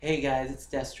Hey guys, it's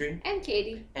Destry, And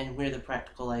Katie. and we're the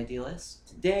Practical Idealists.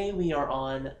 Today we are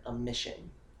on a mission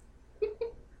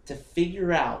to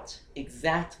figure out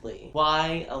exactly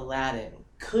why Aladdin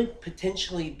could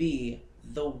potentially be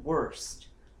the worst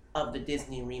of the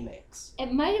Disney remakes.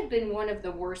 It might have been one of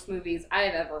the worst movies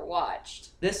I've ever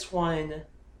watched. This one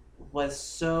was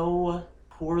so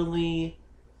poorly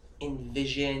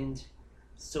envisioned,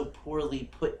 so poorly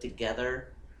put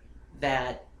together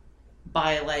that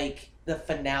by the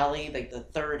finale, the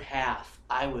third half,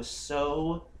 I was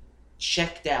so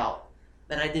checked out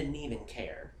that I didn't even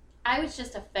care. I was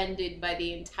just offended by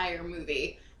the entire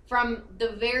movie. From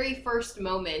the very first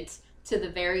moment to the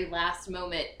very last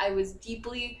moment, I was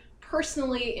deeply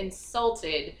personally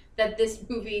insulted that this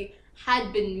movie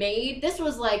had been made. This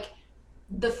was like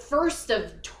the first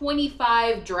of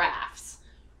 25 drafts.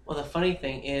 Well, the funny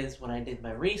thing is, when I did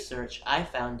my research, I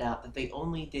found out that they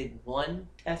only did one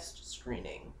test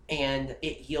screening, and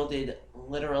it yielded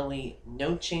literally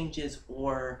no changes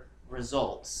or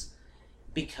results,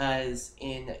 because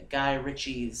in Guy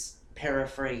Ritchie's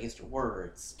paraphrased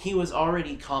words, he was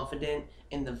already confident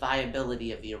in the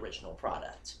viability of the original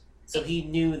product. So he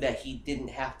knew that he didn't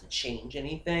have to change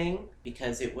anything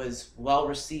because it was well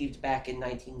received back in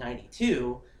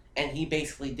 1992, and he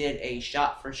basically did a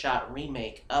shot-for-shot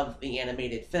remake of the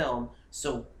animated film,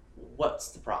 so what's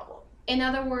the problem? In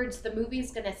other words, the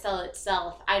movie's gonna sell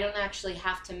itself. I don't actually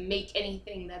have to make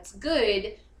anything that's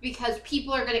good because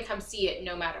people are gonna come see it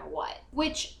no matter what.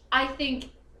 Which I think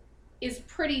is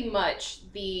pretty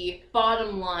much the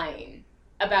bottom line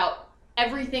about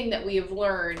everything that we have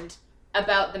learned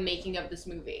about the making of this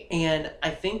movie. And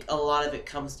I think a lot of it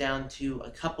comes down to a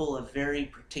couple of very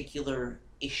particular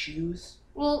issues.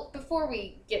 Well, before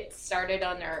we get started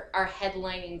on our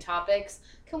headlining topics,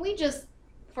 can we just,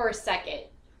 for a second,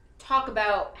 talk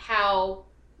about how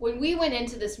when we went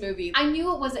into this movie, I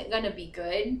knew it wasn't going to be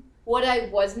good. What I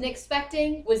wasn't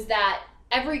expecting was that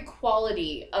every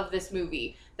quality of this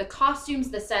movie, the costumes,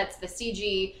 the sets, the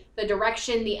CG, the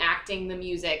direction, the acting, the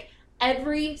music,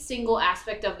 every single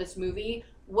aspect of this movie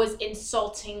was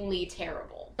insultingly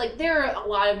terrible. Like, there are a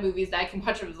lot of movies that I can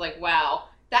watch and was like, wow,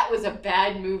 that was a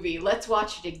bad movie. Let's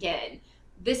watch it again.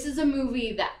 This is a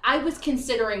movie that I was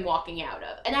considering walking out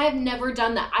of. And I have never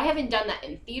done that. I haven't done that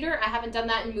in theater. I haven't done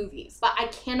that in movies. But I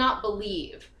cannot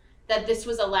believe that this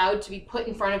was allowed to be put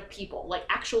in front of people, like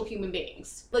actual human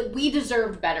beings. Like, we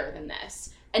deserved better than this.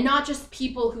 And not just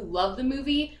people who love the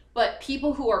movie, but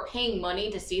people who are paying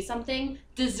money to see something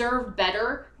deserve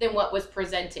better than what was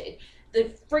presented.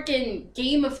 The freaking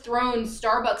Game of Thrones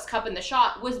Starbucks cup in the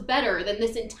shot was better than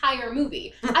this entire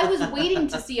movie. I was waiting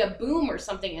to see a boom or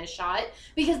something in a shot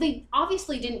because they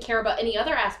obviously didn't care about any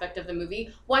other aspect of the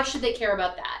movie. Why should they care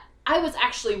about that? I was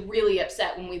actually really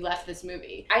upset when we left this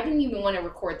movie. I didn't even want to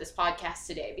record this podcast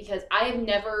today because I have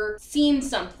never seen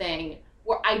something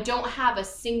where I don't have a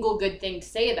single good thing to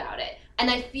say about it. And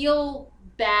I feel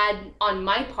bad on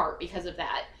my part because of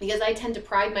that, because I tend to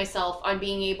pride myself on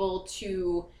being able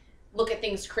to look at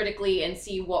things critically and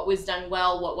see what was done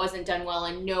well, what wasn't done well,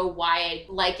 and know why I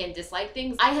like and dislike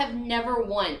things. I have never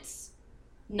once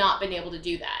not been able to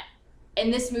do that.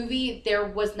 In this movie, there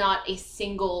was not a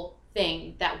single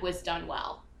thing that was done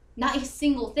well. Not a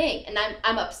single thing. And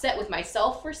I'm upset with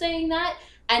myself for saying that,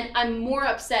 and I'm more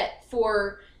upset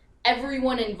for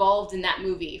everyone involved in that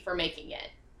movie for making it.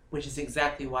 Which is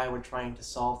exactly why we're trying to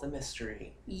solve the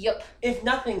mystery. Yup. If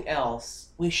nothing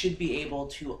else, we should be able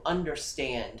to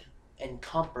understand and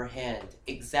comprehend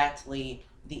exactly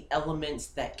the elements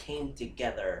that came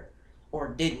together, or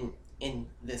didn't, in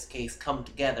this case, come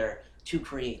together to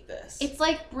create this. It's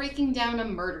like breaking down a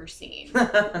murder scene.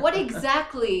 What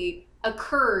exactly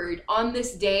occurred on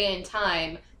this day and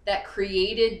time that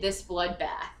created this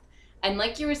bloodbath? And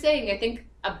like you were saying, I think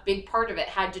a big part of it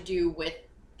had to do with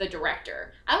the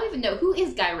director. I don't even know, who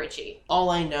is Guy Ritchie?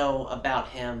 All I know about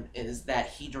him is that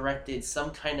he directed some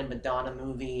kind of Madonna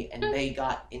movie and they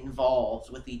got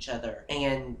involved with each other,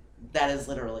 and that is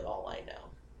literally all I know.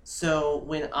 So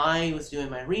when I was doing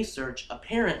my research,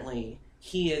 apparently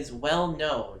he is well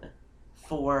known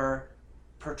for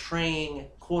portraying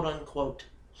quote-unquote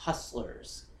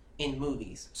hustlers in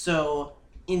movies. So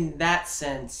in that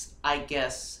sense, I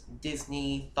guess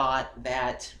Disney thought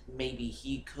that maybe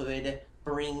he could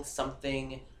bring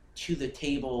something to the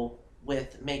table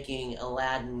with making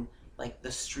Aladdin like the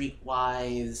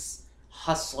streetwise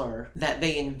hustler that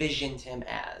they envisioned him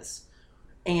as.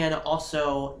 And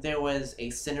also, there was a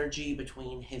synergy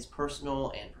between his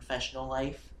personal and professional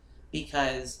life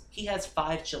because he has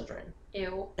 5 children.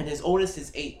 Ew. And his oldest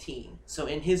is 18. So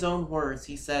in his own words,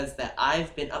 he says that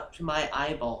I've been up to my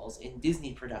eyeballs in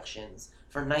Disney productions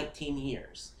for 19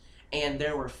 years. And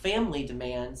there were family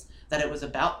demands that it was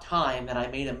about time that I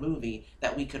made a movie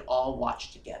that we could all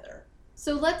watch together.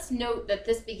 So let's note that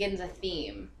this begins a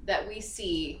theme that we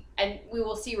see, and we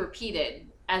will see repeated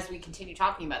as we continue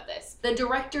talking about this. The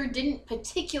director didn't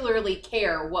particularly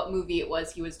care what movie it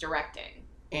was he was directing.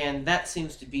 And that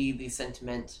seems to be the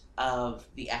sentiment of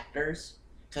the actors,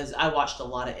 because I watched a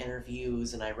lot of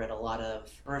interviews and I read a lot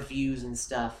of reviews and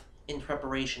stuff in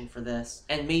preparation for this,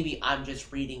 and maybe I'm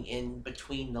just reading in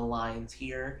between the lines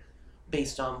here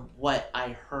based on what I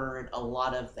heard a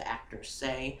lot of the actors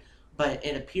say, but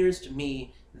it appears to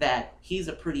me that he's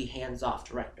a pretty hands-off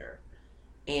director,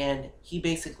 and he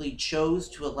basically chose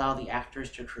to allow the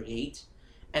actors to create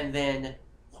and then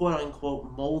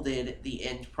quote-unquote molded the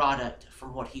end product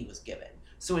from what he was given.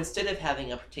 So instead of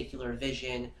having a particular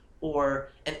vision or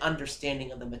an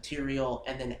understanding of the material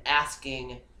and then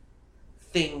asking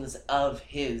things of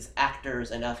his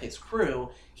actors and of his crew,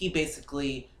 he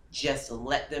basically just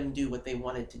let them do what they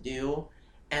wanted to do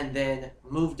and then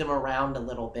moved them around a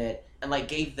little bit and like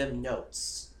gave them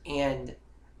notes, and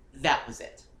that was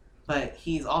it. But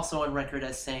he's also on record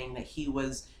as saying that he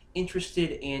was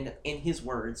interested in his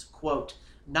words, quote,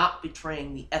 not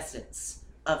betraying the essence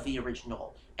of the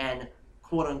original and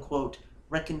quote unquote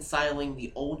reconciling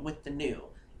the old with the new,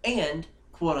 and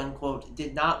quote unquote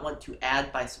did not want to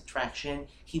add by subtraction,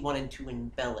 he wanted to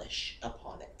embellish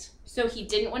upon it. So he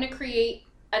didn't want to create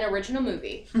an original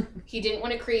movie. He didn't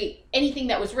want to create anything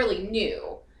that was really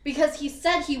new, because he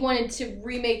said he wanted to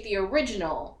remake the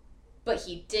original, but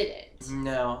he didn't.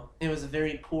 No, it was a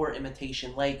very poor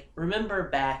imitation. Like, remember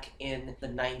back in the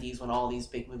 90s when all these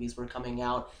big movies were coming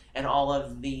out and all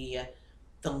of the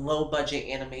low-budget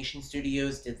animation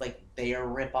studios did, like, their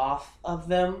rip-off of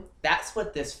them? That's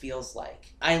what this feels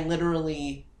like. I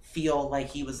literally feel like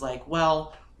he was like,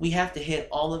 well, we have to hit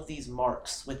all of these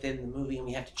marks within the movie and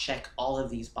we have to check all of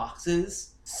these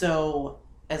boxes. So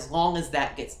as long as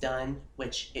that gets done,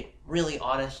 which it really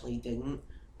honestly didn't,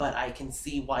 but I can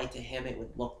see why to him it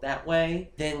would look that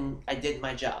way, then I did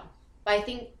my job. But I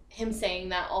think him saying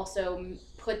that also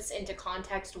puts into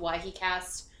context why he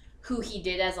cast who he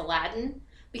did as Aladdin,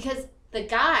 because the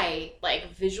guy,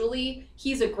 like, visually,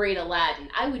 he's a great Aladdin.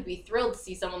 I would be thrilled to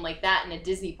see someone like that in a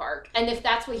Disney park. And if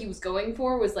that's what he was going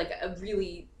for, was like a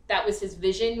really, that was his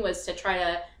vision, was to try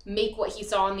to make what he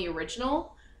saw in the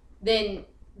original, then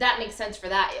that makes sense for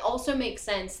that. It also makes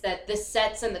sense that the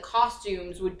sets and the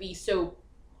costumes would be so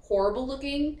horrible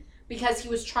looking because he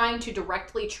was trying to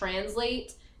directly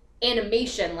translate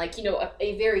animation, like, you know,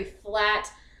 a very flat,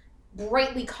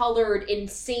 brightly colored,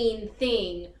 insane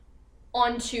thing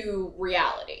onto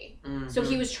reality. Mm-hmm. So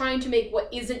he was trying to make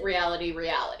what isn't reality,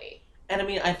 reality. And I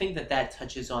mean, I think that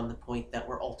touches on the point that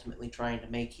we're ultimately trying to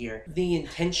make here. The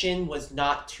intention was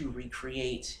not to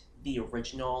recreate the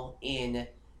original in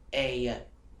a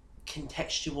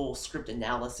contextual script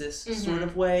analysis sort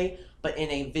of way, but in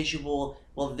a visual,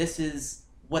 well, this is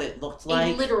what it looked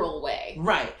like. A literal way.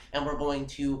 Right. And we're going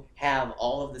to have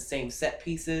all of the same set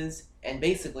pieces and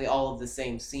basically all of the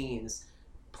same scenes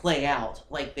play out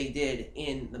like they did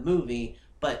in the movie,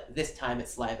 but this time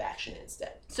it's live action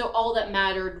instead. So all that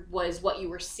mattered was what you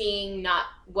were seeing, not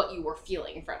what you were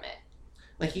feeling from it.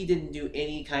 Like, he didn't do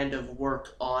any kind of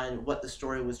work on what the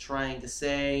story was trying to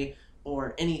say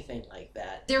or anything like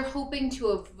that. They're hoping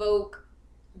to evoke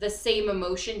the same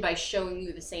emotion by showing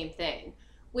you the same thing,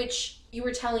 which you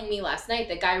were telling me last night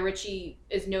that Guy Ritchie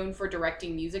is known for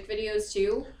directing music videos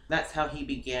too. That's how he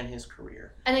began his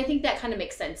career. And I think that kind of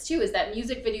makes sense too, is that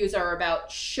music videos are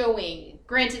about showing,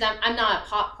 granted I'm not a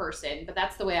pop person, but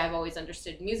that's the way I've always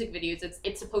understood music videos.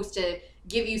 It's supposed to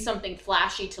give you something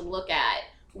flashy to look at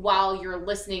while you're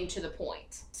listening to the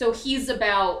point. So he's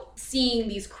about seeing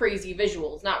these crazy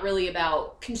visuals, not really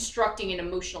about constructing an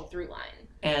emotional through line.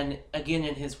 And again,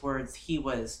 in his words, he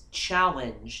was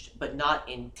challenged but not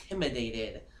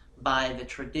intimidated by the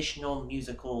traditional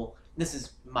musical, this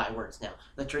is my words now,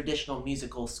 the traditional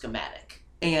musical schematic.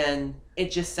 And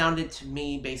it just sounded to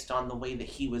me, based on the way that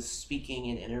he was speaking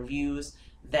in interviews,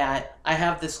 that I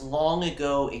have this long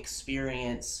ago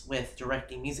experience with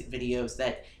directing music videos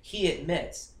that he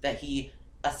admits that he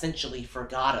essentially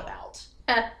forgot about.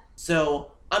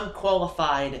 So I'm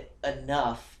qualified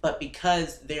enough, but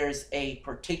because there's a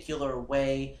particular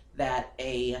way that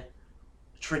a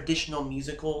traditional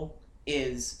musical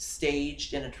is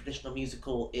staged and a traditional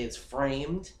musical is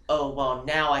framed, oh, well,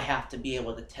 now I have to be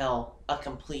able to tell a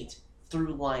complete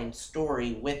through-line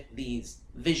story with these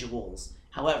visuals.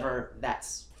 However,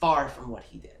 that's far from what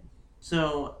he did.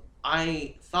 So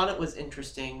I thought it was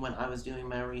interesting when I was doing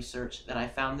my research that I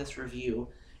found this review,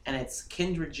 and it's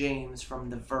Kendra James from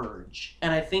The Verge.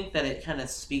 And I think that it kind of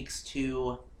speaks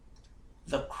to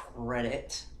the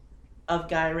credit of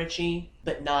Guy Ritchie,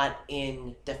 but not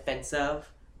in defense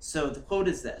of. So the quote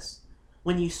is this: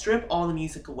 "When you strip all the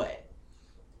music away,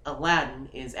 Aladdin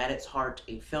is at its heart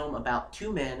a film about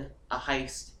two men, a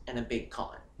heist, and a big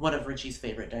con." One of Ritchie's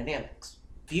favorite dynamics.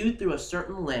 Viewed through a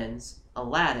certain lens,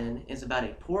 Aladdin is about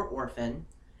a poor orphan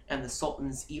and the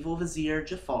Sultan's evil vizier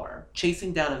Jafar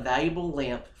chasing down a valuable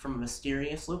lamp from a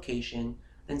mysterious location,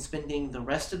 then spending the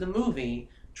rest of the movie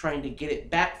trying to get it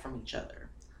back from each other.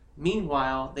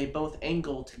 Meanwhile, they both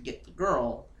angle to get the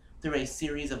girl through a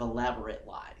series of elaborate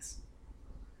lies.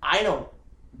 I don't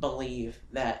believe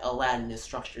that Aladdin is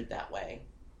structured that way.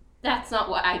 That's not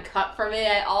what I cut from it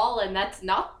at all, and that's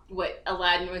not what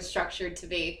Aladdin was structured to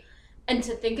be. And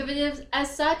to think of it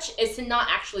as such is to not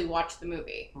actually watch the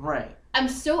movie. Right. I'm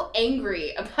so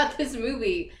angry about this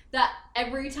movie that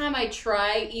every time I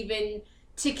try even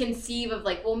to conceive of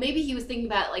like, well, maybe he was thinking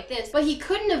about it like this, but he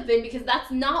couldn't have been because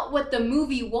that's not what the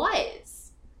movie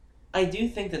was. I do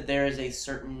think that there is a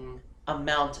certain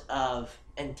amount of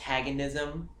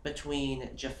antagonism between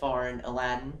Jafar and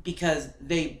Aladdin because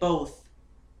they both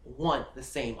want the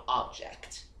same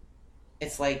object.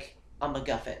 It's like a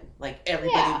MacGuffin. Like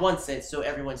everybody wants it, so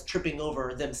everyone's tripping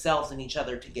over themselves and each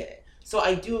other to get it. So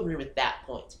I do agree with that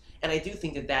point, and I do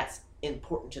think that that's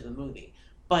important to the movie.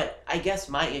 But I guess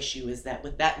my issue is that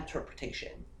with that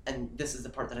interpretation, and this is the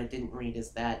part that I didn't read,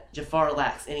 is that Jafar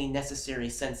lacks any necessary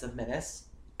sense of menace.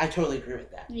 I totally agree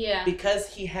with that. Yeah. Because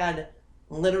he had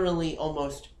literally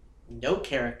almost no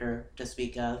character to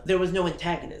speak of, there was no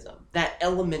antagonism. That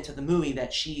element of the movie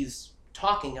that she's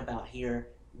talking about here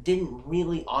didn't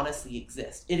really honestly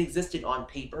exist. It existed on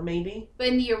paper, maybe. But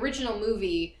in the original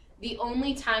movie, the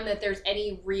only time that there's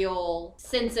any real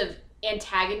sense of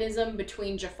antagonism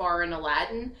between Jafar and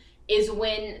Aladdin is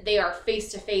when they are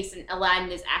face to face and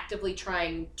Aladdin is actively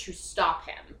trying to stop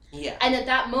him. Yeah. And at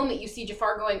that moment, you see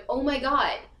Jafar going, "Oh my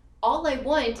god, all I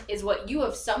want is what you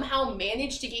have somehow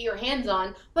managed to get your hands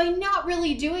on by not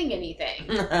really doing anything.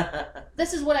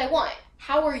 This is what I want.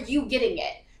 How are you getting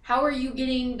it? How are you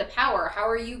getting the power? How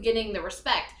are you getting the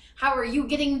respect? How are you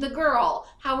getting the girl?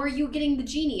 How are you getting the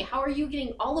genie? How are you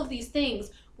getting all of these things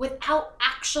without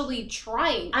actually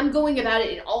trying? I'm going about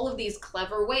it in all of these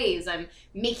clever ways. I'm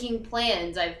making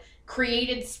plans. I've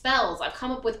created spells. I've come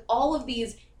up with all of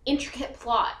these intricate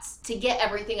plots to get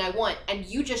everything I want, and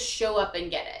you just show up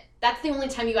and get it. That's the only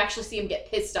time you actually see him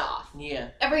get pissed off. Yeah.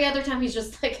 Every other time he's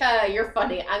just like, you're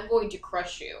funny. I'm going to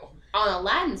crush you." On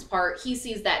Aladdin's part, he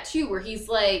sees that too, where he's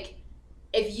like,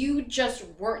 if you just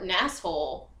weren't an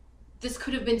asshole, this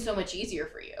could have been so much easier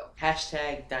for you.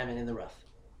 Hashtag diamond in the rough.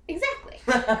 Exactly.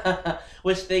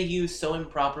 Which they use so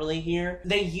improperly here.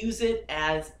 They use it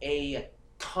as a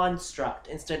construct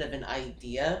instead of an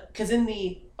idea. Because in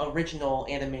the original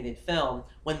animated film,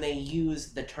 when they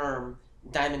use the term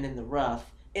diamond in the rough,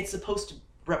 it's supposed to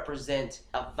represent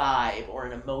a vibe or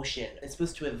an emotion. It's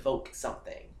supposed to evoke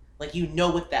something. Like, you know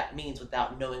what that means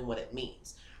without knowing what it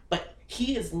means. But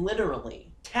he is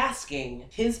literally tasking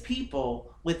his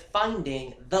people with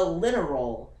finding the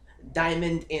literal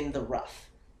diamond in the rough.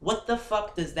 What the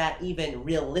fuck does that even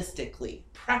realistically,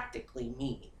 practically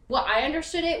mean? What I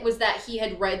understood it was that he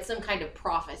had read some kind of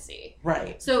prophecy.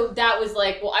 Right. So that was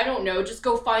like, well, I don't know, just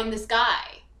go find this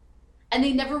guy. And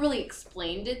they never really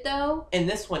explained it, though. In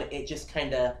this one, it just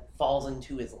kind of falls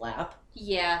into his lap.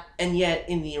 Yeah. And yet,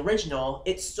 in the original,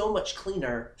 it's so much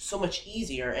cleaner, so much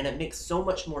easier, and it makes so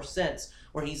much more sense,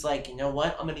 where he's like, you know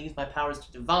what, I'm going to use my powers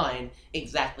to divine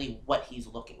exactly what he's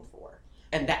looking for.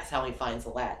 And that's how he finds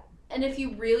Aladdin. And if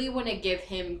you really want to give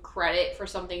him credit for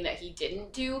something that he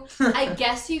didn't do, I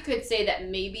guess you could say that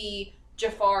maybe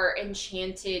Jafar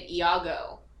enchanted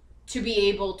Iago to be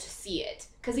able to see it.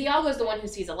 Because Iago's the one who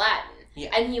sees Aladdin. Yeah.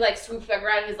 And he, like, swoops back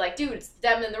around and he's like, dude, it's the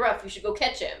diamond in the rough. You should go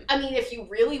catch him. I mean, if you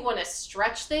really want to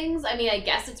stretch things, I mean, I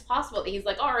guess it's possible that he's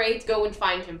like, all right, go and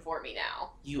find him for me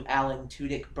now. You Alan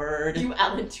Tudyk bird. You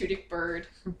Alan Tudyk bird.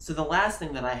 So the last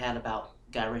thing that I had about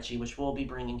Guy Ritchie, which we'll be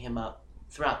bringing him up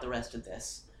throughout the rest of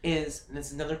this, is, and this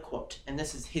is another quote, and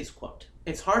this is his quote: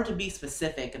 "It's hard to be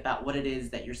specific about what it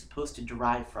is that you're supposed to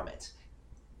derive from it."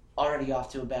 Already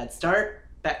off to a bad start.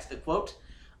 Back to the quote.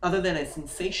 "Other than a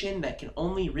sensation that can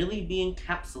only really be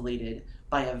encapsulated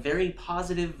by a very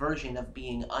positive version of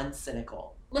being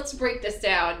uncynical." Let's break this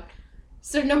down.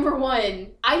 So number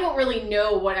one, I don't really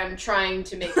know what I'm trying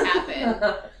to make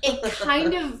happen. It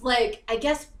kind of like, I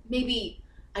guess maybe,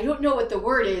 I don't know what the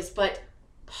word is, but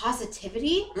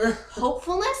positivity?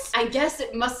 Hopefulness? I guess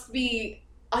it must be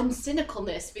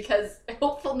uncynicalness because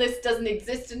hopefulness doesn't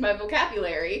exist in my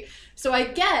vocabulary. So I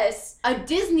guess a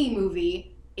Disney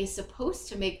movie is supposed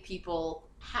to make people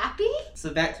happy?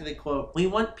 So back to the quote, we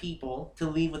want people to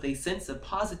leave with a sense of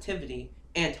positivity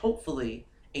and hopefully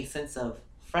a sense of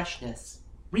freshness.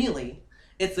 Really,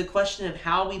 it's a question of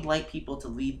how we'd like people to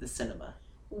leave the cinema.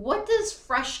 What does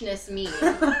freshness mean?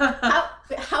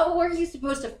 How are you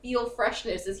supposed to feel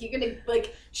freshness? Is he gonna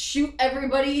like shoot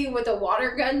everybody with a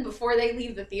water gun before they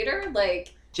leave the theater?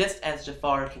 Like, just as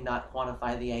Jafar cannot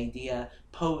quantify the idea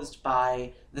posed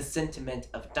by the sentiment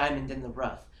of diamond in the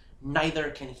rough, neither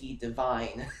can he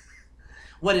divine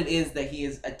what it is that he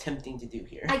is attempting to do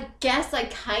here. I guess I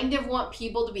kind of want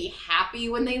people to be happy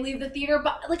when they leave the theater,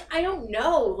 but like I don't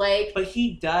know, like. But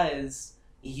he does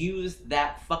use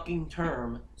that fucking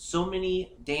term so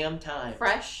many damn times.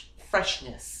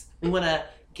 Freshness. We want to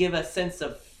give a sense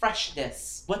of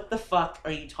freshness. What the fuck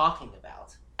are you talking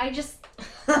about? I just...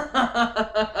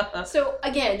 So,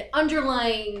 again,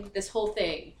 underlying this whole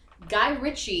thing, Guy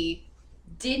Ritchie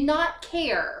did not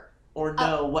care... Or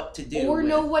know what to do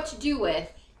know what to do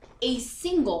with a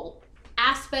single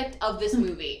aspect of this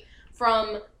movie.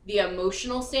 From the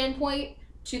emotional standpoint,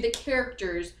 to the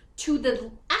characters, to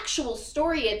the actual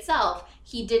story itself,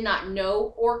 he did not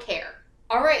know or care.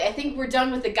 All right, I think we're done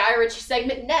with the Guy Ritchie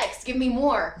segment. Next, give me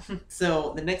more.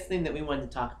 So the next thing that we wanted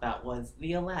to talk about was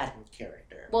the Aladdin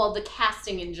character. Well, the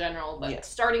casting in general, but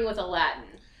starting with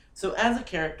Aladdin. So as a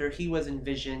character, he was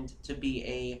envisioned to be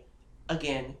a,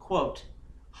 again, quote,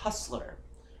 hustler,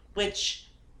 which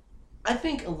I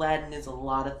think Aladdin is a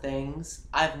lot of things.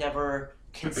 I've never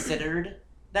considered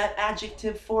that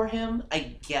adjective for him.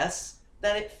 I guess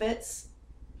that it fits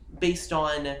based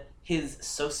on his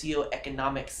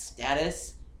socioeconomic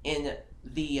status in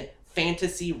the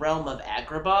fantasy realm of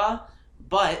Agrabah,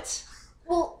 but...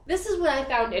 Well, this is what I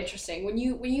found interesting. When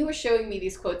you were showing me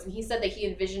these quotes and he said that he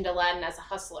envisioned Aladdin as a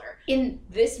hustler. In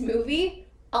this movie,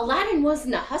 Aladdin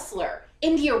wasn't a hustler.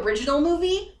 In the original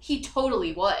movie, he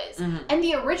totally was. Mm-hmm. In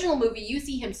the original movie, you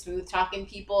see him smooth-talking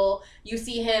people. You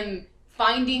see him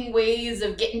finding ways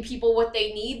of getting people what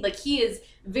they need. Like, he is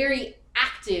very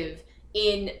active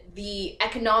in the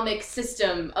economic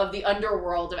system of the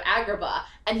underworld of Agrabah,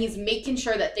 and he's making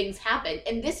sure that things happen.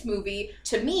 In this movie,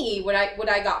 to me, what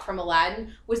I got from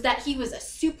Aladdin was that he was a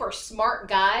super smart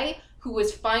guy who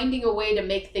was finding a way to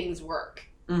make things work.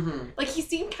 Mm-hmm. Like, he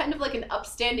seemed kind of like an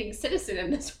upstanding citizen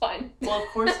in this one. Well, of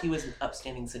course he was an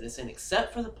upstanding citizen,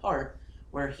 except for the part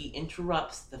where he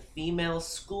interrupts the female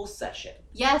school session.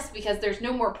 Yes, because there's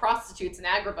no more prostitutes in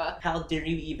Agrabah. How dare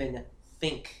you even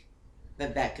think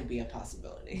that could be a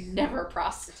possibility? Never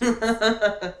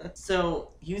prostitutes.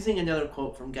 So, using another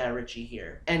quote from Guy Ritchie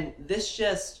here, and this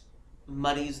just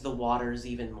muddies the waters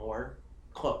even more.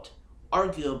 Quote,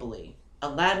 arguably,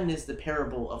 Aladdin is the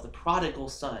parable of the prodigal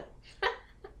son.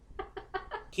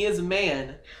 He is a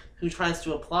man who tries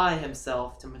to apply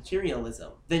himself to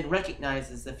materialism, then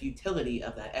recognizes the futility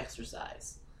of that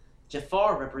exercise.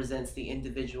 Jafar represents the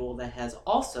individual that has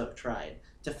also tried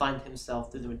to find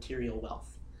himself through the material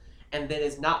wealth, and then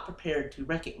is not prepared to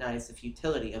recognize the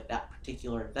futility of that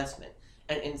particular investment,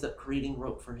 and ends up creating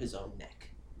rope for his own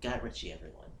neck. Guy Ritchie,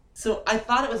 everyone. So I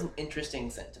thought it was an interesting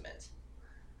sentiment.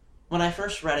 When I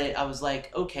first read it, I was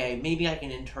like, okay, maybe I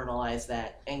can internalize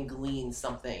that and glean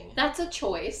something. That's a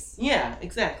choice. Yeah,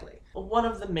 exactly. But one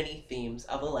of the many themes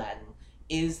of Aladdin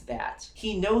is that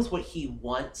he knows what he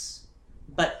wants,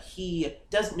 but he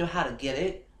doesn't know how to get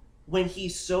it when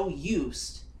he's so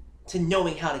used to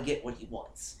knowing how to get what he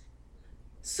wants.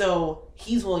 So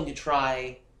he's willing to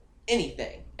try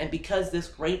anything. And because this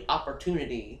great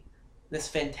opportunity, this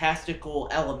fantastical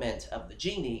element of the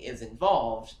genie is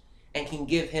involved and can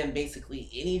give him basically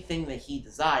anything that he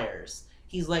desires,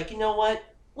 he's like, you know what?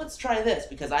 Let's try this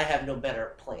because I have no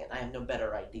better plan. I have no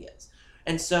better ideas.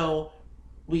 And so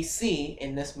we see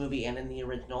in this movie and in the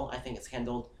original, I think it's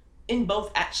handled in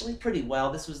both actually pretty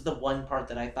well. This was the one part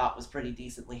that I thought was pretty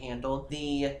decently handled.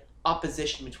 The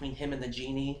opposition between him and the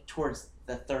genie towards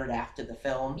the third act of the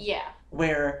film. Yeah.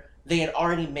 Where they had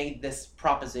already made this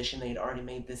proposition, they had already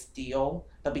made this deal,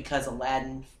 but because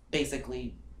Aladdin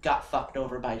basically got fucked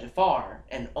over by Jafar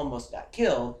and almost got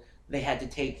killed, they had to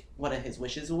take one of his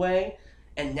wishes away.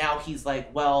 And now he's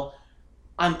like, well,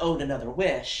 I'm owed another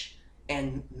wish,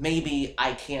 and maybe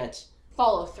I can't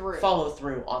follow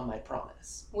through on my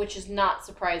promise. Which is not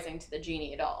surprising to the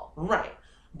genie at all. Right.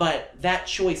 But that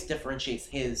choice differentiates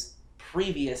his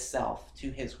previous self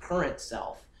to his current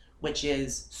self, which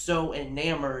is so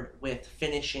enamored with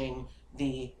finishing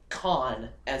the con,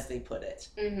 as they put it,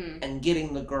 and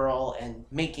getting the girl and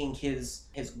making his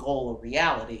goal a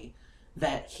reality,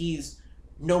 that he's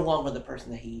no longer the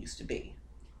person that he used to be.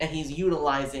 And he's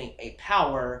utilizing a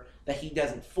power that he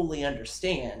doesn't fully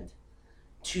understand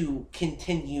to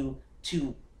continue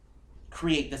to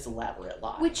create this elaborate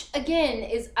lie. Which, again,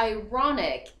 is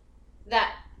ironic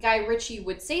that Guy Ritchie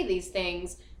would say these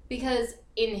things, because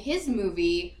in his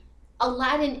movie,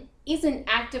 Aladdin isn't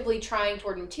actively trying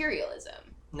toward materialism.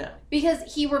 No.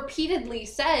 Because he repeatedly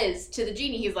says to the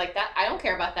genie, he's like, "That I don't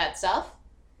care about that stuff.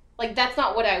 Like, that's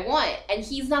not what I want." And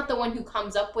he's not the one who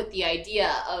comes up with the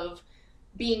idea of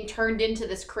being turned into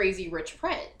this crazy rich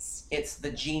prince. It's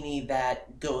the genie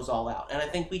that goes all out. And I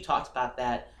think we talked about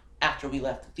that after we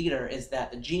left the theater, is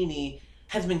that the genie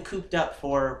has been cooped up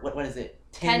for, what is it,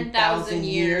 10,000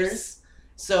 years.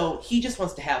 So he just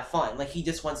wants to have fun. Like, he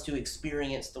just wants to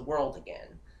experience the world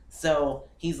again. So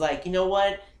he's like, you know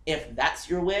what? If that's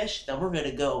your wish, then we're going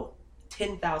to go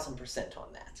 10,000%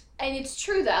 on that. And it's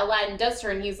true that Aladdin does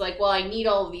turn. He's like, well, I need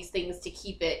all of these things to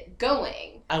keep it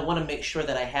going. I want to make sure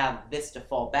that I have this to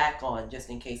fall back on just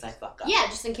in case I fuck up. Yeah,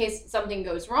 just in case something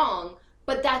goes wrong.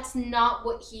 But that's not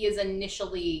what he is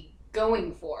initially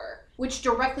going for, which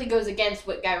directly goes against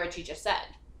what Guy Ritchie just said.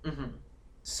 Mm-hmm.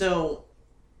 So,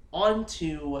 on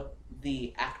to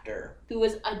the actor. Who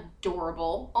was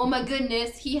adorable. Oh my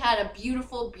goodness, he had a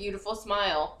beautiful, beautiful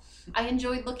smile. I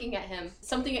enjoyed looking at him.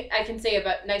 Something I can say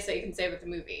about, nice that you can say about the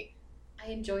movie. I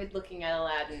enjoyed looking at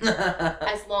Aladdin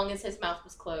as long as his mouth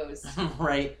was closed.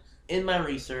 Right. In my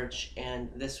research, and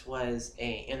this was an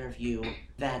interview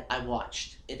that I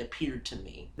watched, it appeared to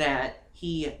me that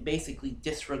he basically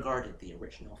disregarded the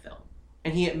original film.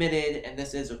 And he admitted, and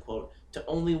this is a quote, to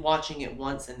only watching it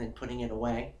once and then putting it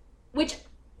away. Which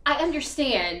I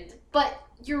understand, but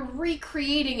you're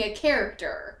recreating a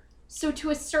character. So to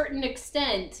a certain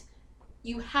extent,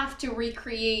 you have to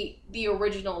recreate the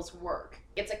original's work.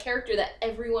 It's a character that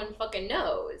everyone fucking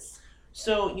knows.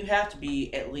 So you have to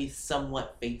be at least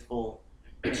somewhat faithful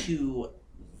to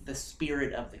the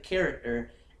spirit of the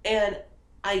character. And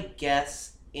I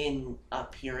guess in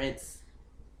appearance,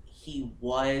 he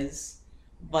was.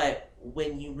 But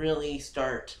when you really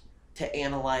start to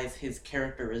analyze his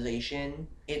characterization,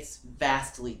 it's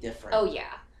vastly different. Oh,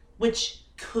 yeah. Which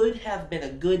could have been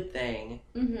a good thing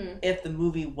Mm-hmm. if the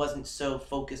movie wasn't so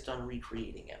focused on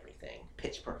recreating everything.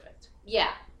 Pitch perfect.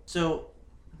 Yeah. So,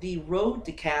 the road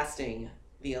to casting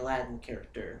the Aladdin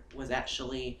character was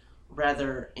actually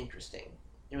rather interesting.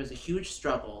 There was a huge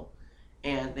struggle,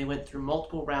 and they went through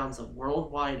multiple rounds of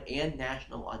worldwide and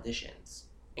national auditions.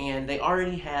 And they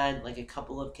already had like a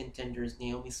couple of contenders,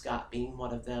 Naomi Scott being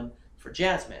one of them, for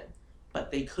Jasmine. But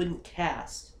they couldn't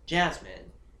cast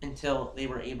Jasmine until they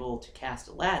were able to cast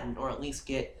Aladdin, or at least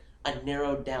get a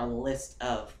narrowed down list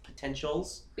of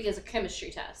potentials. Because of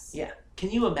chemistry tests. Yeah. Can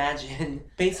you imagine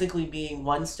basically being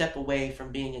one step away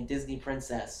from being a Disney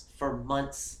princess for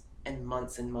months and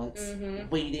months and months,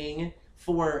 waiting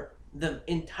for the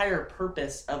entire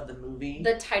purpose of the movie,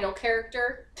 The title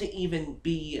character. to even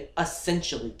be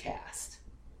essentially cast?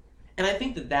 And I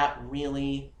think that that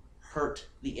really hurt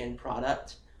the end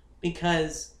product,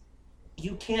 because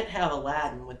you can't have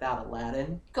Aladdin without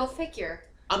Aladdin. Go figure.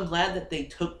 I'm glad that they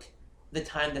took the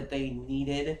time that they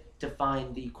needed to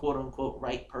find the quote-unquote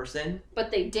right person. But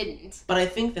they didn't. But I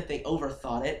think that they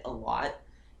overthought it a lot,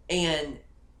 and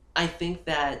I think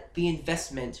that the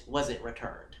investment wasn't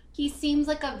returned. He seems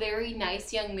like a very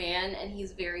nice young man, and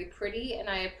he's very pretty, and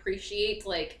I appreciate,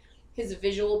 like, his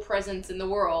visual presence in the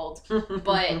world,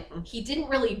 but he didn't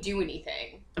really do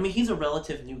anything. I mean, he's a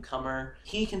relative newcomer.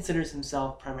 He considers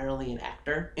himself primarily an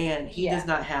actor, and he does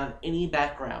not have any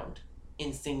background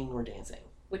in singing or dancing.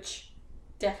 Which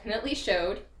definitely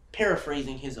showed.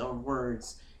 Paraphrasing his own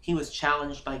words, he was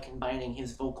challenged by combining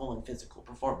his vocal and physical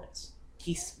performance.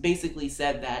 He basically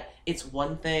said that it's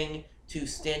one thing to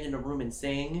stand in a room and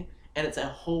sing, and it's a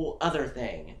whole other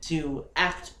thing to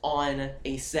act on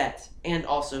a set and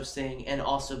also sing and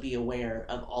also be aware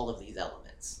of all of these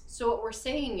elements. So what we're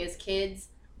saying is, kids,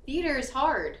 theater is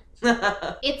hard.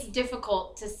 It's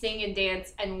difficult to sing and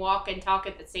dance and walk and talk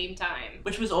at the same time.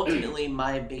 Which was ultimately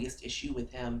my biggest issue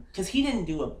with him, because he didn't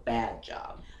do a bad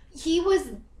job. He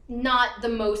was not the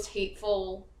most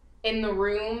hateful in the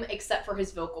room, except for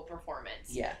his vocal performance.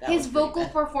 Yeah, that his was pretty vocal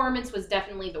bad. performance was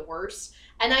definitely the worst.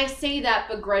 And I say that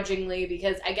begrudgingly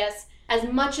because I guess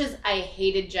as much as I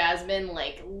hated Jasmine,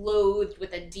 like loathed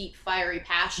with a deep, fiery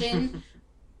passion,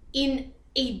 in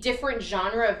a different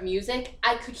genre of music,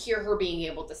 I could hear her being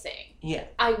able to sing. Yeah.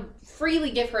 I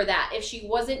freely give her that. If she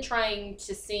wasn't trying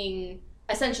to sing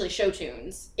essentially show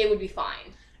tunes, it would be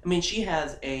fine. I mean, she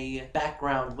has a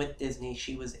background with Disney.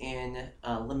 She was in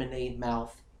Lemonade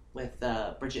Mouth with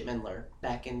Bridget Mendler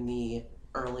back in the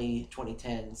early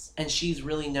 2010s, and she's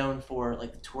really known for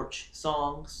like the Torch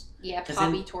songs. Yeah,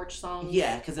 poppy Torch songs.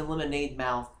 Yeah, because in Lemonade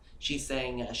Mouth, she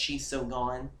sang She's So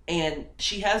Gone, and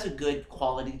she has a good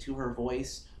quality to her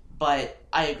voice, but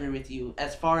I agree with you.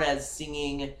 As far as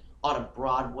singing on a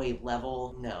Broadway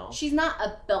level, no. She's not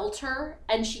a belter,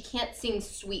 and she can't sing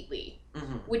sweetly,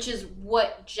 which is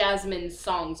what Jasmine's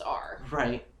songs are.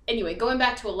 Right. Anyway, going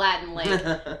back to Aladdin, like,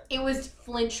 it was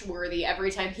flinch-worthy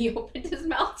every time he opened his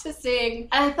mouth to sing.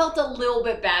 And I felt a little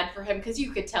bit bad for him because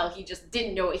you could tell he just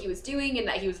didn't know what he was doing and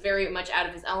that he was very much out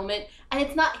of his element. And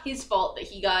it's not his fault that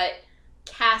he got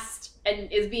cast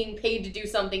and is being paid to do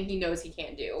something he knows he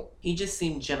can't do. He just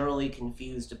seemed generally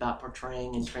confused about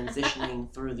portraying and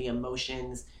transitioning through the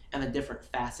emotions and the different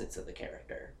facets of the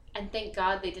character. And thank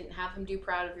God they didn't have him do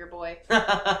Proud of Your Boy.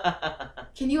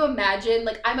 Can you imagine?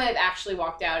 Like, I might have actually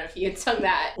walked out if he had sung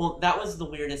that. Well, that was the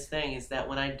weirdest thing, is that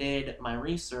when I did my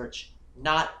research,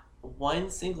 not one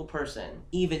single person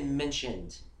even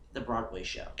mentioned the Broadway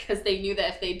show. Because they knew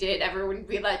that if they did, everyone would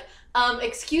be like,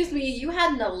 excuse me, you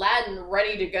had an Aladdin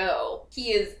ready to go.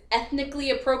 He is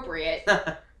ethnically appropriate.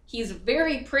 He's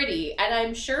very pretty, and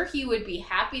I'm sure he would be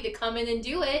happy to come in and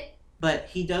do it. But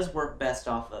he does work best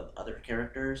off of other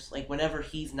characters. Like, whenever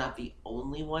he's not the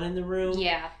only one in the room,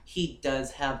 yeah, he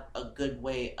does have a good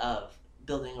way of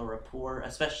building a rapport,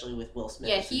 especially with Will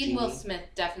Smith. Yeah, he and Will Smith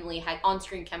definitely had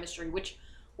on-screen chemistry, which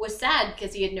was sad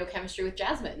because he had no chemistry with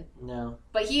Jasmine. No.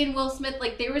 But he and Will Smith,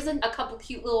 like, there was a couple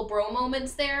cute little bro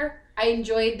moments there. I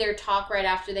enjoyed their talk right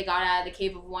after they got out of the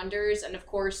Cave of Wonders, and of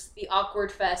course, the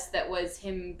awkward fest that was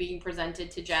him being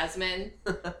presented to Jasmine.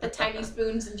 The tiny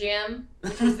spoons and jam,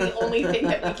 which was the only thing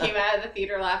that we came out of the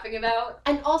theater laughing about.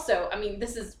 And also, I mean,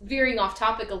 this is veering off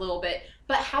topic a little bit,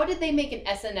 but how did they make an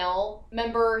SNL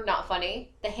member not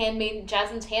funny? The handmaiden,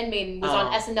 Jasmine's handmaiden, was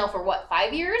on SNL for what,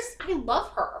 5 years? I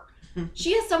love her.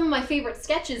 She has some of my favorite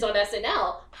sketches on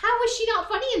SNL. How was she not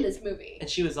funny in this movie? And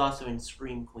she was also in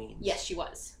Scream Queens. Yes, she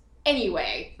was.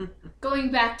 Anyway,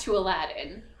 going back to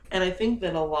Aladdin. And I think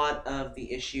that a lot of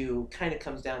the issue kind of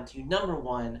comes down to, number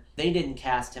one, they didn't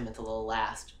cast him until the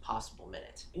last possible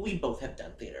minute. We both have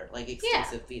done theater, like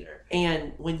extensive theater.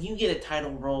 And when you get a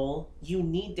title role, you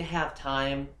need to have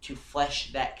time to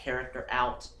flesh that character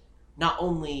out, not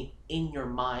only in your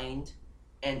mind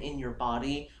and in your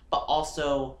body, but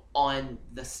also on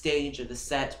the stage or the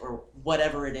set or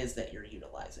whatever it is that you're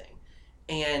utilizing.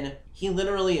 And he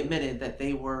literally admitted that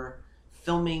they were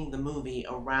filming the movie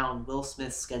around Will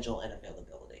Smith's schedule and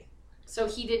availability. So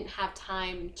he didn't have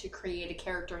time to create a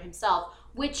character himself,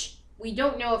 which we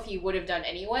don't know if he would have done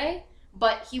anyway,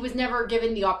 but he was never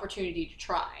given the opportunity to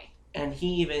try. And he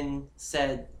even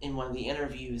said in one of the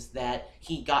interviews that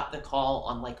he got the call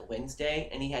on like a Wednesday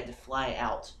and he had to fly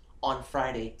out on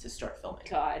Friday to start filming.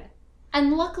 God.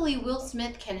 And luckily, Will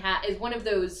Smith is one of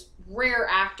those rare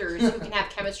actors who can have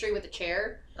chemistry with a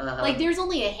chair. Like, there's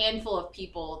only a handful of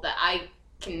people that I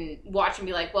can watch and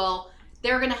be like, well,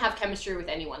 they're going to have chemistry with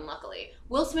anyone, luckily.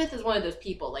 Will Smith is one of those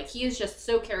people. Like, he is just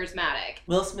so charismatic.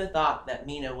 Will Smith thought that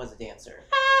Mina was a dancer.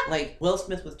 Like, Will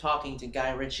Smith was talking to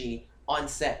Guy Ritchie on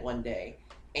set one day,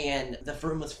 and the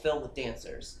room was filled with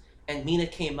dancers. And Mina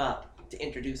came up to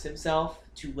introduce himself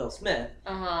to Will Smith.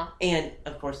 And,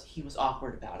 of course, he was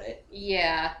awkward about it.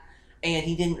 Yeah. And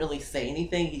he didn't really say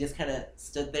anything. He just kind of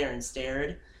stood there and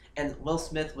stared. And Will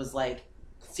Smith was, like,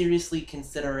 seriously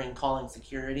considering calling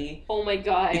security. Oh, my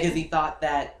God. Because he thought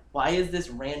that, why is this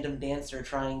random dancer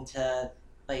trying to,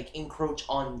 like, encroach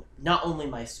on not only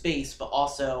my space, but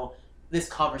also this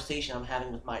conversation I'm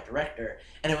having with my director?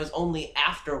 And it was only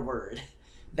afterward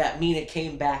that Mina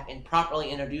came back and properly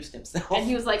introduced himself. And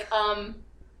he was like,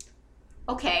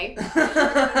 okay.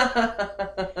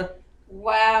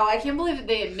 Wow, I can't believe that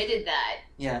they admitted that.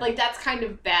 Yeah. Like, that's kind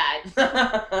of bad.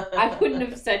 I wouldn't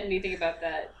have said anything about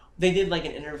that. They did, like,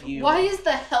 an interview. Why is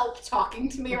the help talking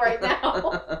to me right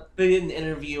now? They did an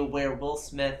interview where Will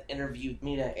Smith interviewed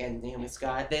Mina and Naomi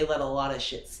Scott. They let a lot of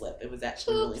shit slip. It was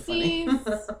actually really funny.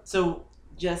 So,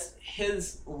 just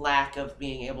his lack of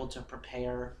being able to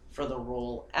prepare for the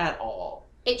role at all.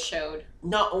 It showed.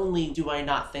 Not only do I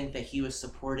not think that he was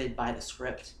supported by the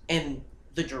script and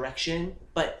the direction,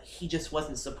 but he just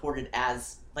wasn't supported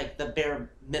as, like, the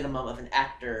bare minimum of an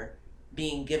actor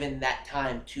being given that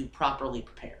time to properly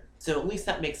prepare. So at least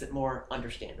that makes it more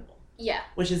understandable. Yeah.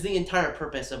 Which is the entire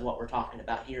purpose of what we're talking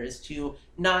about here, is to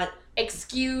not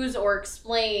excuse or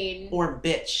explain or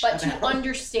bitch, but to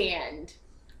understand.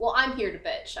 Well, I'm here to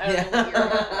bitch. I don't know what you're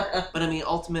about. But I mean,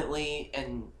 ultimately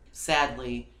and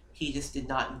sadly, he just did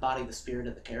not embody the spirit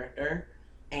of the character,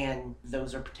 and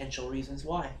those are potential reasons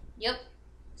why. Yep.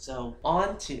 So,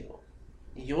 on to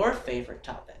your favorite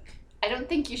topic, I don't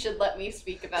think you should let me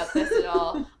speak about this at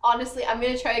all. Honestly, I'm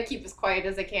going to try to keep as quiet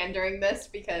as I can during this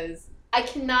because I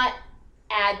cannot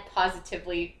add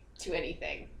positively to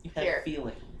anything You have here.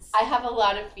 feelings. I have a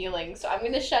lot of feelings, so I'm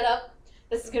going to shut up.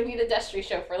 This is going to be the Destry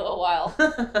show for a little while.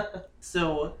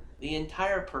 So, the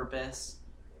entire purpose,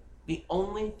 the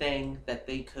only thing that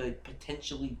they could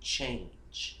potentially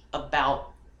change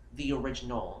about the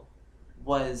original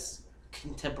was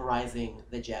contemporizing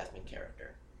the Jasmine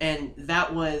character. And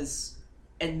that was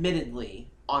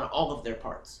admittedly on all of their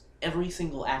parts. Every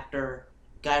single actor,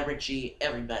 Guy Ritchie,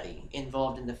 everybody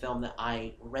involved in the film that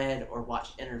I read or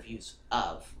watched interviews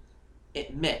of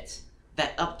admit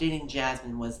that updating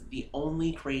Jasmine was the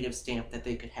only creative stamp that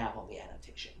they could have on the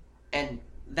adaptation. And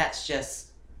that's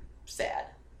just sad.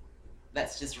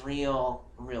 That's just real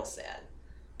sad.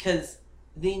 Because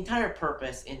the entire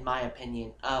purpose, in my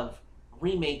opinion, of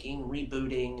remaking,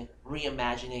 rebooting,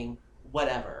 reimagining,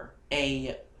 whatever,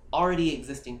 a already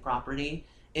existing property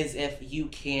is if you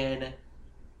can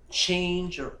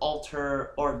change or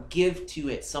alter or give to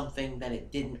it something that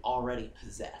it didn't already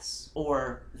possess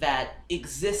or that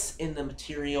exists in the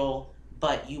material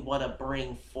but you want to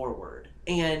bring forward.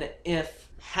 And if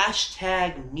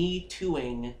hashtag me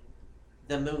tooing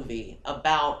the movie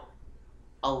about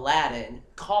Aladdin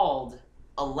called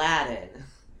Aladdin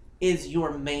is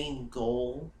your main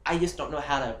goal, I just don't know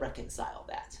how to reconcile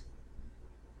that.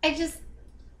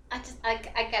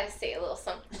 I gotta say a little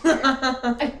something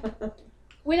here.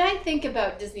 When I think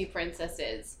about Disney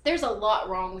princesses, there's a lot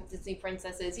wrong with Disney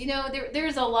princesses. You know,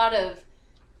 there's a lot of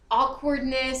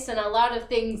awkwardness and a lot of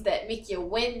things that make you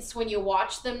wince when you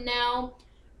watch them now.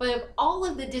 But of all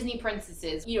of the Disney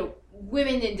princesses, you know,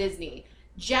 women in Disney,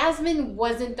 Jasmine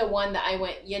wasn't the one that I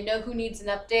went, you know who needs an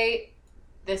update?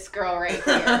 This girl right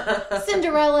here.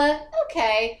 Cinderella,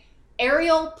 okay.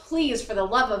 Ariel, please, for the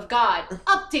love of God,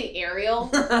 update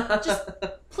Ariel. Just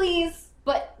please.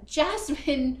 But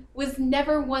Jasmine was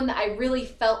never one that I really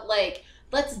felt like,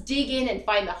 let's dig in and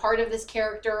find the heart of this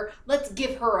character. Let's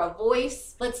give her a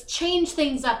voice. Let's change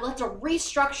things up. Let's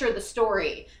restructure the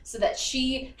story so that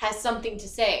she has something to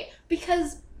say.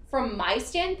 Because from my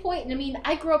standpoint, and I mean,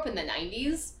 I grew up in the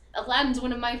 90s. Aladdin's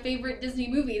one of my favorite Disney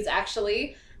movies,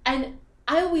 actually. And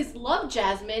I always loved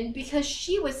Jasmine because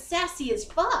she was sassy as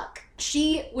fuck.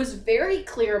 She was very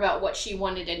clear about what she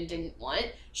wanted and didn't want.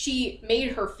 She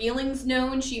made her feelings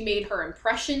known. She made her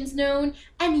impressions known.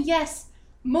 And yes,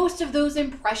 most of those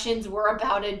impressions were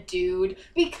about a dude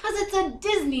because it's a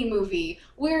Disney movie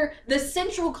where the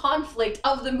central conflict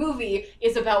of the movie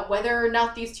is about whether or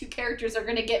not these two characters are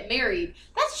going to get married.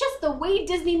 That's just the way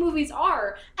Disney movies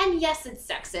are. And yes, it's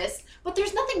sexist, but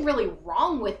there's nothing really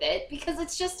wrong with it because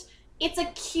it's a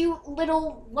cute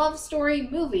little love story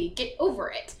movie. Get over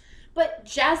it. But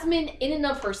Jasmine, in and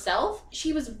of herself,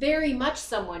 she was very much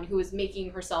someone who was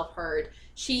making herself heard.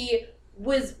 She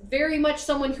was very much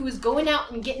someone who was going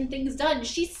out and getting things done.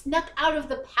 She snuck out of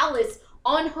the palace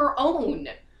on her own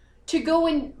to go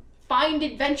and find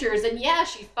adventures. And yeah,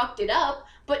 she fucked it up,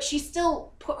 but she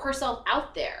still put herself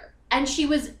out there. And she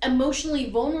was emotionally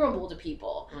vulnerable to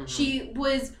people. Mm-hmm. She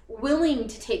was willing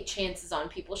to take chances on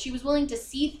people. She was willing to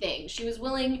see things. She was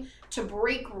willing to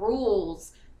break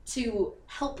rules to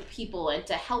help people and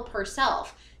to help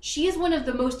herself. She is one of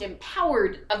the most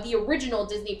empowered of the original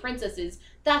Disney princesses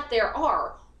that there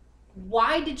are.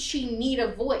 Why did she need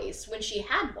a voice when she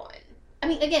had one? I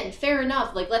mean, again, fair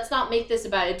enough. Like, let's not make this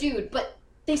about a dude, but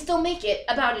they still make it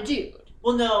about a dude.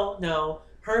 Well, no.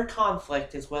 Her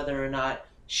conflict is whether or not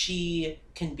she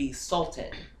can be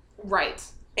Sultan. Right.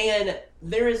 And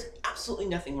there is absolutely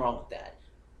nothing wrong with that.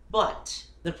 But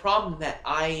the problem that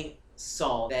I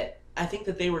saw that I think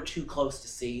that they were too close to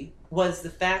see was the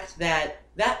fact that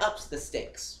ups the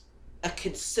stakes a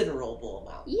considerable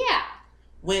amount. Yeah.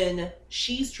 When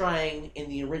she's trying in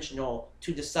the original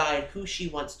to decide who she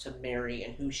wants to marry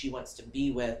and who she wants to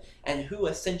be with and who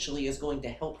essentially is going to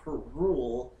help her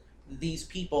rule these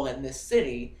people in this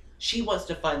city, she wants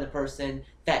to find the person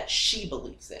that she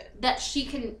believes in. That she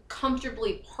can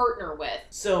comfortably partner with.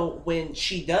 So when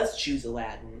she does choose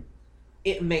Aladdin,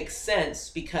 it makes sense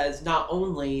because not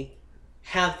only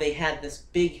have they had this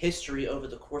big history over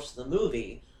the course of the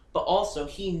movie, but also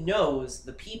he knows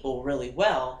the people really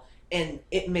well, and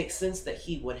it makes sense that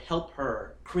he would help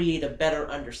her create a better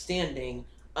understanding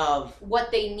of what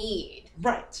they need.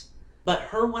 Right. But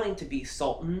her wanting to be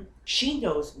Sultan, she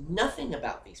knows nothing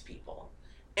about these people,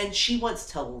 and she wants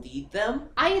to lead them.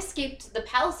 I escaped the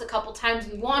palace a couple times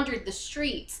and wandered the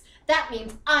streets. That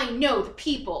means I know the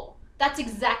people. That's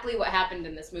exactly what happened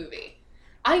in this movie.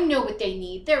 I know what they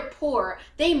need. They're poor.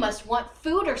 They must want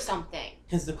food or something.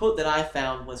 Because the quote that I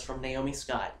found was from Naomi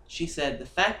Scott. She said, "The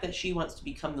fact that she wants to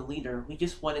become the leader, we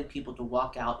just wanted people to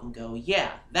walk out and go,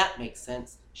 yeah, that makes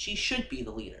sense. She should be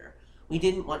the leader. We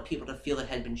didn't want people to feel it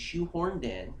had been shoehorned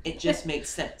in. It just makes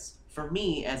sense. For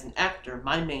me, as an actor,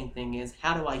 my main thing is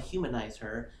how do I humanize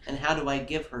her and how do I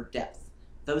give her depth?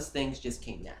 Those things just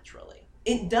came naturally."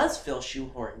 It does feel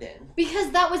shoehorned in.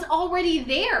 Because that was already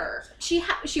there. She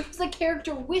was a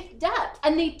character with depth,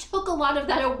 and they took a lot of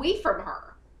that away from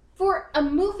her. For a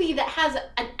movie that has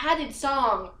an added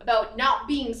song about not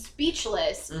being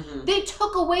speechless, they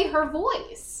took away her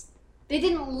voice. They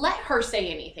didn't let her say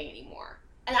anything anymore.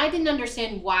 And I didn't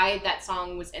understand why that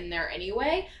song was in there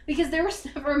anyway, because there was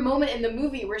never a moment in the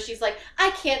movie where she's like, I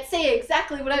can't say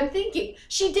exactly what I'm thinking.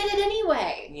 She did it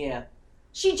anyway. Yeah.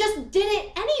 She just did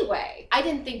it anyway. I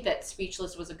didn't think that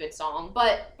Speechless was a good song,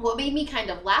 but what made me kind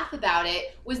of laugh about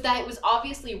it was that it was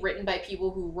obviously written by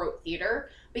people who wrote theater,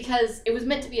 because it was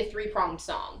meant to be a three-pronged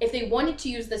song. If they wanted to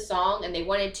use this song and they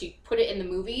wanted to put it in the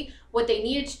movie, what they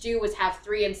needed to do was have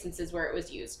 3 instances where it was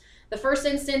used. The first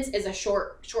instance is a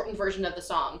shortened version of the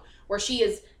song, where she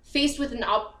is faced with an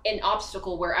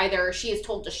obstacle where either she is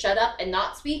told to shut up and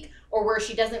not speak, or where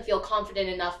she doesn't feel confident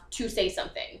enough to say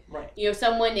something. Right. You know,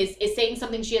 someone is saying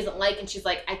something she doesn't like, and she's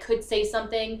like, I could say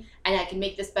something, and I can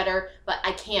make this better, but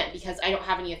I can't because I don't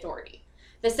have any authority.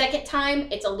 The second time,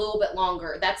 it's a little bit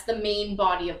longer. That's the main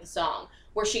body of the song,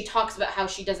 where she talks about how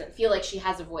she doesn't feel like she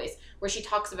has a voice, where she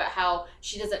talks about how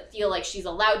she doesn't feel like she's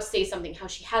allowed to say something, how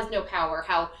she has no power,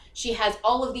 how she has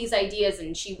all of these ideas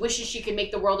and she wishes she could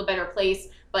make the world a better place,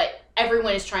 but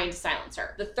everyone is trying to silence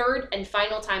her. The third and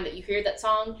final time that you hear that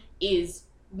song is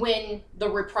when the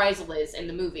reprisal is in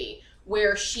the movie,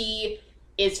 where she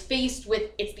is faced with,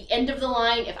 it's the end of the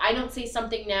line, if I don't say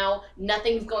something now,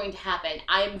 nothing's going to happen.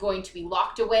 I am going to be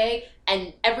locked away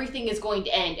and everything is going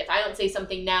to end if I don't say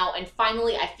something now, and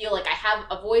finally I feel like I have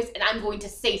a voice and I'm going to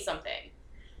say something.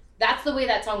 That's the way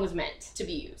that song was meant to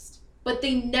be used. But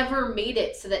they never made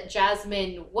it so that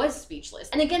Jasmine was speechless.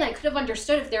 And again, I could have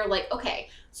understood if they were like, okay,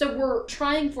 so we're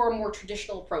trying for a more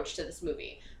traditional approach to this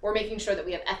movie. We're making sure that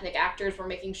we have ethnic actors. We're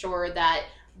making sure that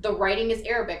the writing is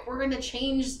Arabic. We're going to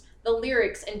change the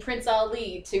lyrics in Prince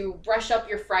Ali to brush up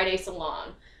your Friday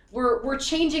salon. We're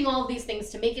changing all of these things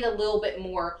to make it a little bit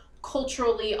more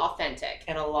culturally authentic.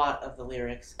 And a lot of the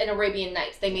lyrics. In Arabian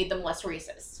Nights, they made them less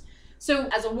racist. So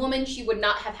as a woman, she would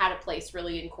not have had a place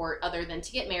really in court other than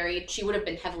to get married. She would have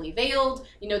been heavily veiled.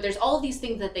 You know, there's all of these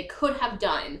things that they could have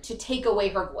done to take away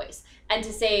her voice and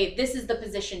to say, this is the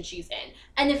position she's in.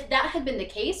 And if that had been the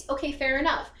case, okay, fair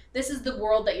enough. This is the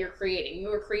world that you're creating.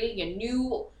 You are creating a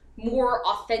new, more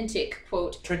authentic,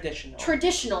 quote,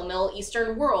 traditional Middle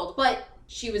Eastern world. But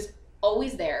she was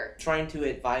always there. Trying to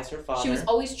advise her father. She was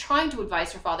always trying to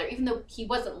advise her father, even though he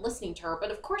wasn't listening to her. But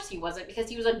of course he wasn't, because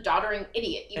he was a doddering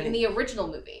idiot, even in the original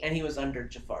movie. And he was under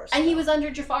Jafar's spell. And he was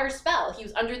under Jafar's spell. He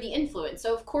was under the influence.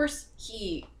 So of course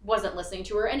he wasn't listening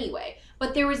to her anyway.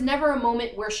 But there was never a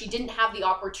moment where she didn't have the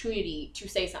opportunity to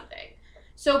say something.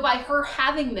 So by her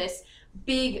having this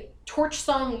big torch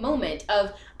song moment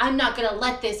of, I'm not going to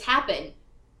let this happen,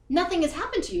 nothing has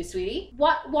happened to you, sweetie.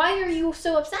 Why are you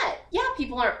so upset? Yeah,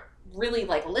 people aren't really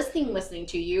like listening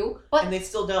to you, but and they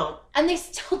still don't.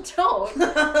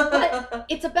 But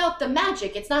it's about the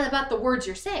magic. It's not about the words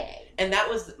you're saying. And that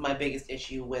was my biggest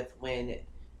issue with when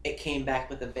it came back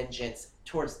with a vengeance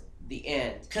towards the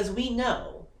end, because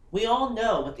we all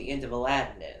know what the end of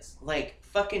Aladdin is. Like,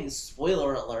 fucking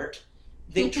spoiler alert,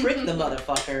 they tricked the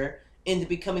motherfucker into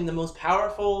becoming the most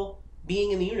powerful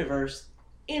being in the universe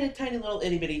in a tiny little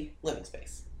itty bitty living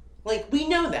space. Like, we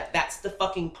know that. That's the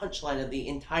fucking punchline of the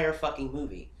entire fucking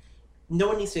movie. No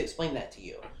one needs to explain that to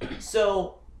you.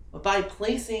 So, by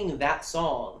placing that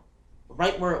song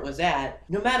right where it was at,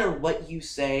 no matter what you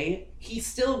say, he's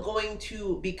still going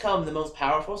to become the most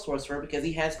powerful sorcerer because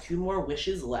he has 2 more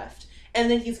wishes left. And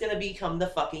then he's going to become the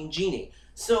fucking genie.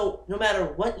 So, no matter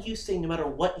what you say, no matter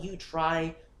what you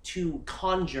try to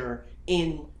conjure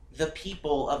in the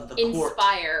people of the court.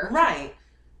 Inspire. Right.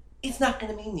 It's not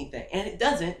going to mean anything. And it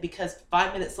doesn't, because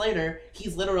 5 minutes later,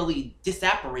 he's literally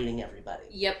disapparating everybody.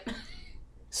 Yep.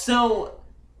 So,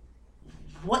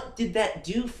 what did that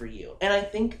do for you? And I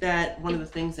think that one of the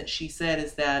things that she said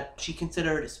is that she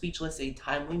considered Speechless a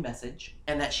timely message,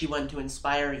 and that she wanted to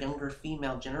inspire younger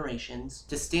female generations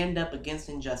to stand up against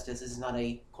injustice. This is not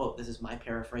a quote, this is my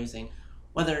paraphrasing,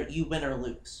 whether you win or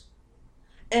lose.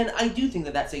 And I do think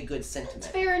that that's a good sentiment. It's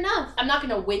fair enough. I'm not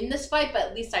going to win this fight, but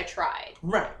at least I tried.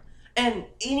 Right. And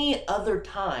any other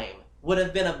time would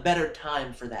have been a better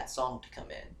time for that song to come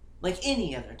in. Like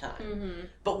any other time. Mm-hmm.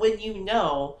 But when you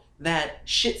know that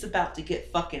shit's about to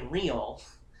get fucking real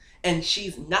and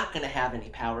she's not going to have any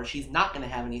power, she's not going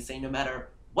to have any say no matter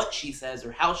what she says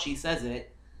or how she says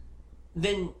it,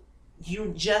 then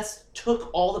you just took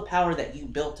all the power that you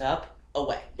built up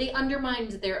away. They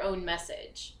undermined their own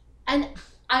message. And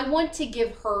I want to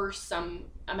give her some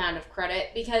amount of credit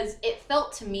because it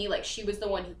felt to me like she was the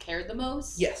one who cared the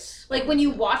most. Yes. Like when you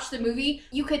watch the movie,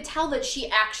 you could tell that she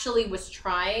actually was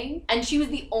trying, and she was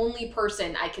the only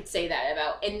person I could say that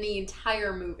about in the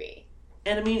entire movie.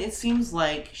 And I mean, it seems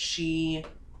like she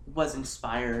was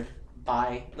inspired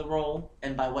by the role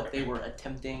and by what they were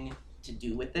attempting to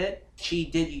do with it. She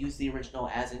did use the original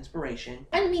as inspiration.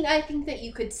 I mean, I think that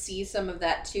you could see some of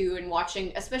that too in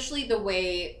watching, especially the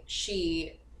way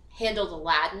she handled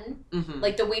Aladdin,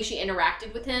 like the way she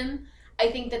interacted with him.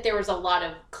 I think that there was a lot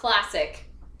of classic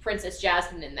Princess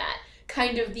Jasmine in that.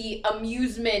 Kind of the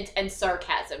amusement and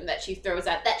sarcasm that she throws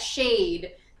out, that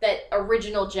shade that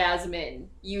original Jasmine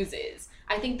uses.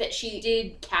 I think that she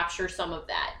did capture some of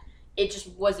that. It just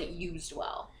wasn't used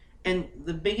well. And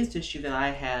the biggest issue that I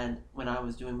had when I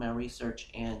was doing my research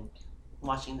and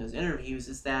watching those interviews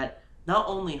is that not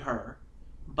only her,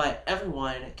 but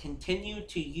everyone continued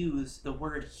to use the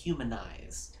word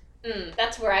humanized.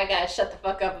 That's where I gotta shut the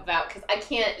fuck up about, because I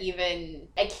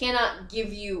cannot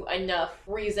give you enough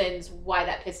reasons why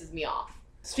that pisses me off.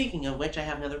 Speaking of which, I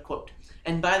have another quote.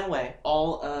 And by the way,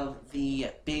 all of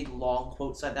the big long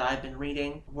quotes that I've been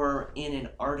reading were in an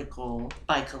article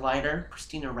by Collider,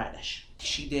 Christina Radish.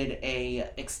 She did a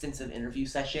extensive interview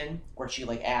session where she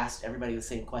asked everybody the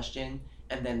same question,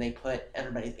 and then they put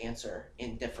everybody's answer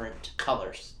in different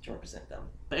colors to represent them.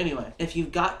 But anyway, if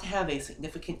you've got to have a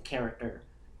significant character,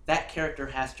 that character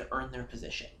has to earn their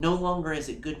position. No longer is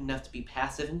it good enough to be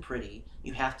passive and pretty,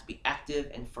 you have to be active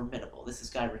and formidable. This is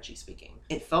Guy Ritchie speaking.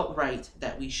 It felt right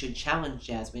that we should challenge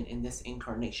Jasmine in this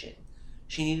incarnation.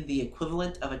 She needed the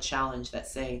equivalent of a challenge that,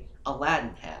 say,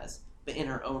 Aladdin has, but in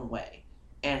her own way.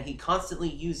 And he constantly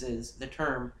uses the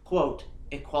term, quote,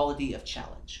 equality of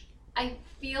challenge. I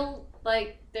feel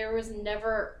like there was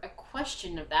never a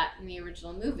question of that in the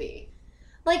original movie.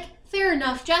 Fair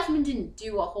enough, Jasmine didn't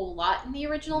do a whole lot in the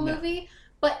original movie,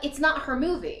 but it's not her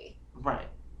movie. Right.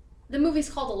 The movie's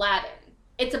called Aladdin.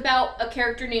 It's about a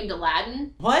character named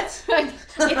Aladdin. What? It's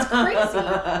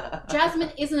crazy.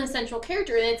 Jasmine is an essential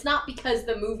character, and it's not because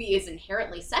the movie is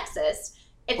inherently sexist.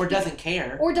 Doesn't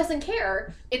care. Or doesn't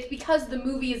care. It's because the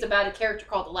movie is about a character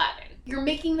called Aladdin. You're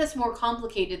making this more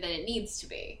complicated than it needs to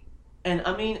be. And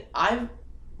I mean, I've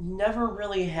never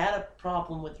really had a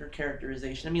problem with her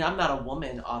characterization. I mean, I'm not a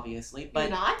woman, obviously, but...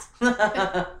 You're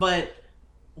not? But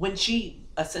when she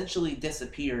essentially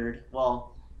disappeared,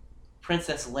 well,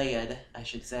 Princess Leia, I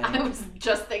should say. I was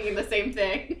just thinking the same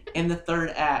thing. In the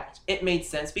third act, it made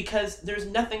sense because there's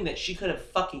nothing that she could have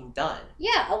fucking done.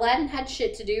 Yeah, Aladdin had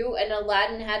shit to do, and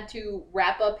Aladdin had to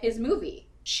wrap up his movie.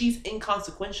 She's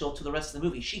inconsequential to the rest of the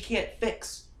movie. She can't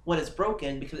fix what is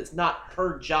broken because it's not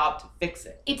her job to fix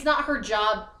it. It's not her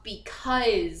job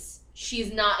because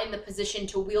she's not in the position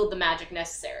to wield the magic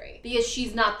necessary. Because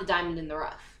she's not the diamond in the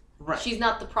rough. Right. She's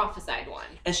not the prophesied one.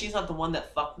 And she's not the one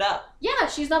that fucked up. Yeah,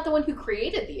 she's not the one who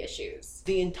created the issues.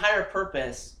 The entire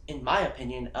purpose, in my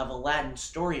opinion, of Aladdin's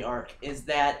story arc is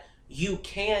that you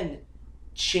can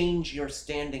change your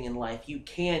standing in life. You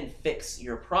can fix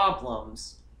your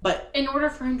problems. But in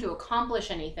order for him to accomplish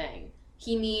anything,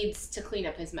 he needs to clean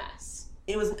up his mess.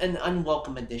 It was an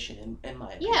unwelcome addition, in my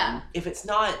opinion. Yeah. If it's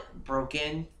not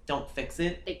broken, don't fix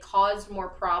it. They caused more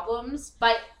problems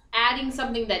by adding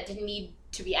something that didn't need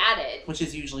to be added. Which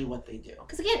is usually what they do.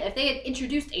 Because again, if they had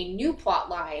introduced a new plot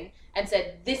line and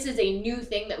said, this is a new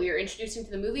thing that we are introducing to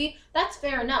the movie, that's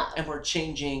fair enough. And we're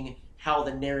changing how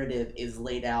the narrative is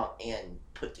laid out and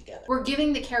put together. We're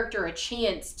giving the character a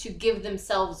chance to give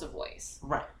themselves a voice.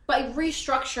 Right. By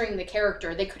restructuring the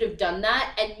character, they could have done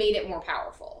that and made it more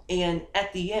powerful. And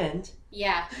at the end,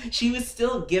 yeah, she was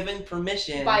still given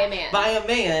permission by a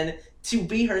man to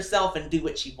be herself and do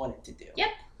what she wanted to do. Yep.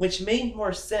 Which made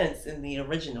more sense in the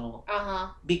original.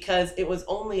 Because it was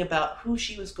only about who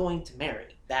she was going to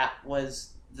marry. That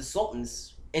was the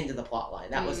Sultan's end of the plot line.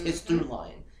 That was his through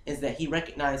line. Is that he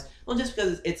recognized, well, just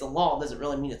because it's a law doesn't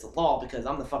really mean it's a law because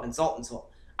I'm the fucking Sultan, so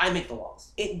I make the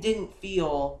laws. It didn't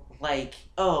feel like,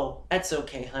 oh, that's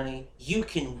okay, honey. You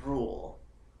can rule.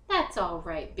 That's all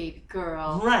right, baby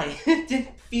girl. Right. It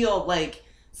didn't feel like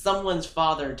someone's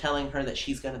father telling her that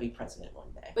she's going to be president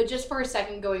one day. But just for a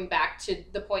second, going back to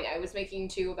the point I was making,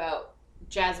 too, about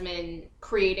Jasmine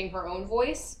creating her own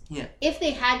voice. Yeah. If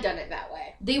they had done it that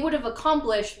way, they would have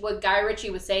accomplished what Guy Ritchie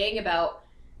was saying about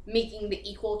making the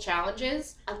equal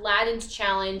challenges. Aladdin's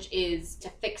challenge is to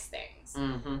fix things.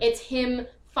 Mm-hmm. It's him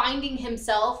finding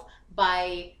himself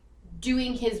by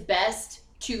doing his best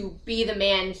to be the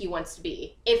man he wants to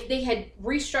be. If they had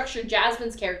restructured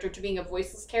Jasmine's character to being a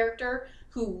voiceless character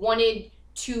who wanted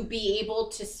to be able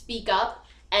to speak up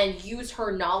and use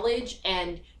her knowledge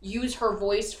and use her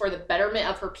voice for the betterment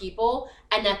of her people,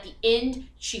 and at the end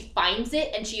she finds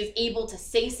it and she is able to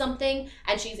say something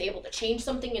and she's able to change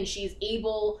something and she's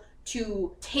able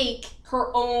to take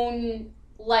her own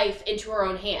life into her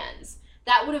own hands,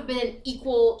 that would have been an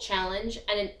equal challenge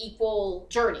and an equal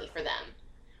journey for them,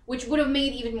 which would have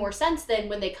made even more sense than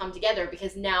when they come together,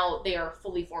 because now they are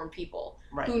fully formed people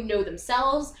who know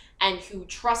themselves and who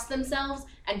trust themselves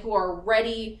and who are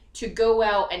ready to go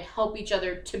out and help each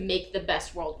other to make the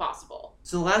best world possible.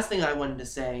 So the last thing I wanted to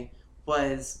say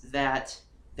was that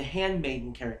the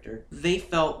handmaiden character, they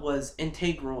felt was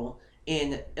integral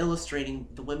in illustrating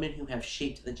the women who have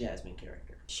shaped the Jasmine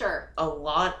character. Sure. A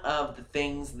lot of the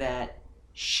things that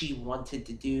she wanted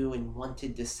to do and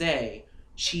wanted to say,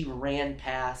 she ran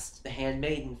past the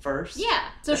handmaiden first. Yeah.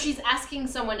 So she's asking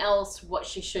someone else what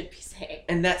she should be saying.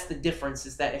 And that's the difference,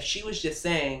 is that if she was just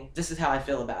saying, this is how I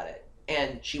feel about it,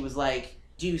 and she was like,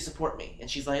 do you support me? And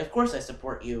she's like, of course I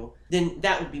support you, then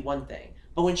that would be one thing.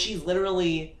 But when she's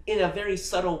literally, in a very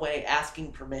subtle way,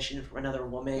 asking permission from another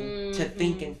woman to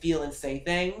think and feel and say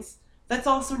things, that's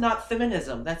also not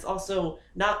feminism. That's also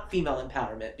not female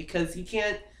empowerment, because you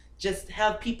can't just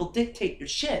have people dictate your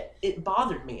shit. It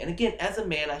bothered me. And again, as a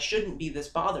man, I shouldn't be this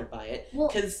bothered by it,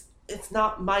 because it's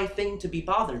not my thing to be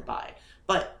bothered by.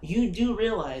 But you do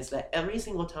realize that every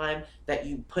single time that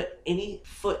you put any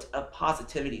foot of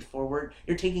positivity forward,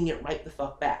 you're taking it right the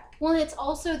fuck back. Well, it's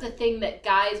also the thing that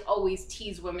guys always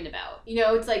tease women about. You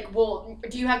know, it's like, well,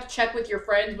 do you have to check with your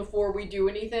friends before we do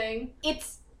anything?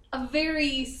 It's a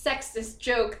very sexist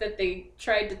joke that they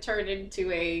tried to turn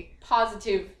into a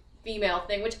positive female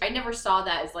thing, which I never saw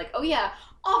that as like, oh yeah,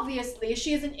 obviously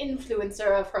she is an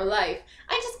influencer of her life.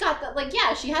 I just got that, like,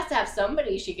 yeah, she has to have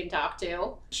somebody she can talk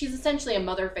to. She's essentially a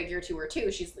mother figure to her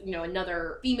too. She's, you know,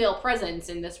 another female presence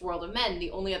in this world of men,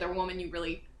 the only other woman you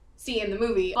really see in the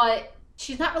movie. But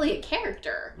she's not really a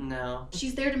character. No.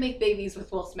 She's there to make babies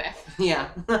with Will Smith. Yeah.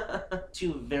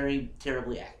 Two very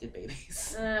terribly acted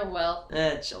babies.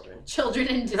 Children. Children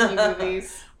in Disney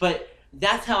movies. But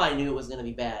that's how I knew it was going to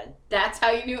be bad. That's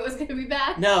how you knew it was going to be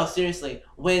bad? No, seriously.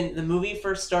 When the movie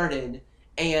first started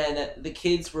and the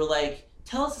kids were like,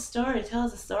 tell us a story, tell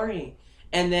us a story.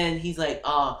 And then he's like,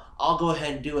 I'll go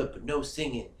ahead and do it, but no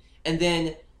singing. And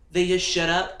then they just shut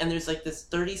up, and there's like this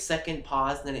 30-second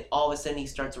pause, and then all of a sudden he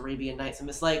starts Arabian Nights. And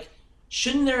it's like,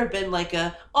 shouldn't there have been like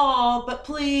a, oh, but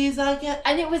please, I get...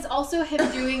 And it was also him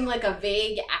doing like a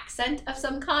vague accent of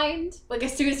some kind. Like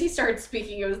as soon as he started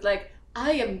speaking, it was like,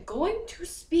 I am going to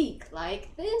speak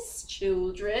like this,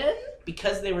 children.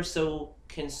 Because they were so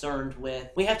concerned with,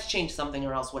 we have to change something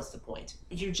or else what's the point?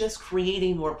 You're just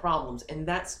creating more problems. And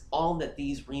that's all that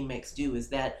these remakes do, is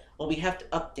that, well, we have to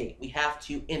update, we have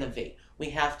to innovate, we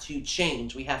have to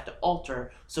change, we have to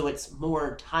alter so it's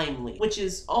more timely, which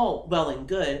is all well and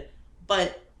good.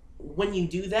 But when you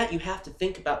do that, you have to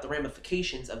think about the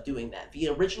ramifications of doing that. The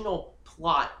original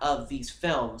plot of these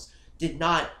films did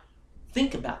not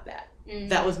think about that.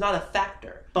 That was not a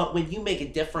factor. But when you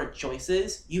make different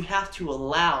choices, you have to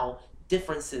allow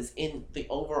differences in the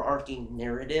overarching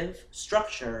narrative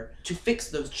structure to fix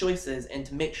those choices and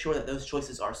to make sure that those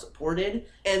choices are supported.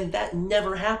 And that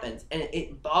never happens. And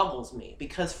it boggles me,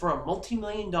 because for a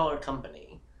multi-million-dollar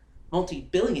company,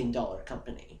 multi-billion-dollar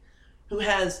company, who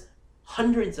has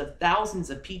hundreds of thousands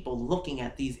of people looking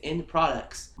at these end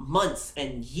products months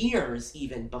and years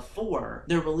even before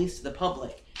they're released to the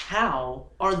public, how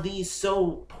are these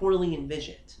so poorly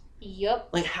envisioned? Yep.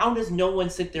 Like, how does no one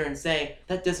sit there and say,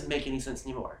 that doesn't make any sense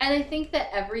anymore? And I think that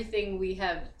everything we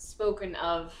have spoken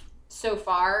of so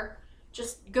far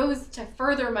just goes to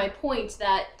further my point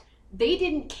that they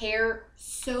didn't care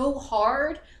so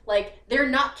hard. Like, their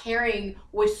not caring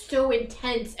was so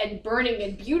intense and burning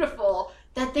and beautiful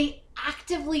that they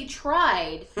actively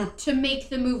tried to make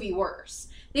the movie worse.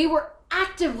 They were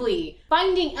actively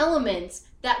finding elements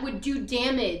that would do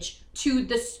damage to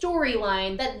the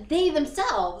storyline that they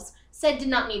themselves said did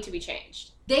not need to be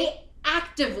changed. They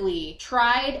actively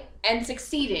tried and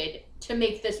succeeded to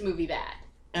make this movie bad.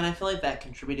 And I feel like that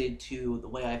contributed to the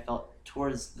way I felt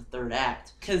towards the third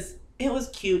act, because it was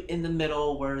cute in the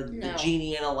middle where the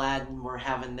genie and Aladdin were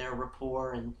having their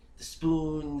rapport, and the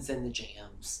spoons and the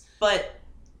jams. But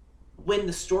when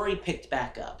the story picked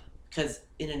back up, because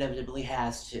it inevitably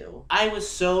has to, I was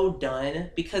so done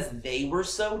because they were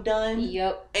so done.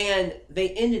 Yep. And they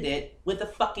ended it with a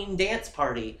fucking dance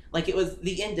party. Like it was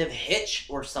the end of Hitch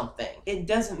or something. It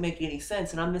doesn't make any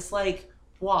sense. And I'm just like,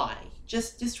 why?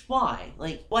 Just why?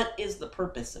 Like, what is the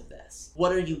purpose of this?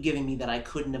 What are you giving me that I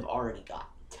couldn't have already got?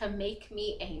 To make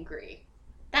me angry.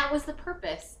 That was the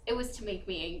purpose. It was to make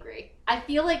me angry. I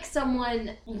feel like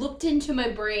someone looked into my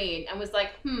brain and was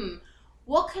like,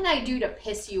 what can I do to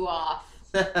piss you off?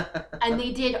 And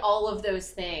they did all of those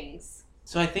things.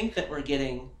 So I think that we're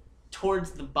getting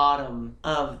towards the bottom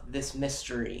of this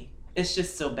mystery. It's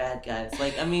just so bad, guys.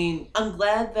 Like, I mean, I'm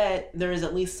glad that there is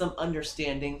at least some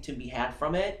understanding to be had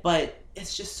from it, but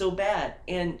it's just so bad.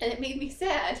 And it made me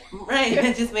sad. Right,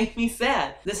 it just made me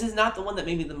sad. This is not the one that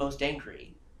made me the most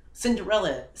angry.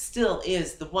 Cinderella still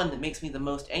is the one that makes me the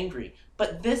most angry.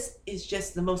 But this is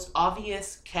just the most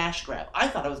obvious cash grab. I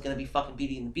thought it was going to be fucking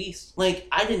Beauty and the Beast. Like,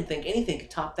 I didn't think anything could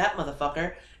top that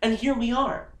motherfucker. And here we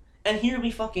are. And here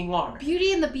we fucking are.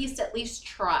 Beauty and the Beast at least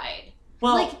tried.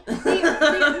 Well, like,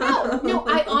 no,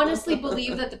 I honestly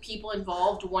believe that the people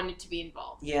involved wanted to be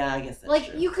involved. Yeah, I guess that's like,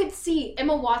 true. You could see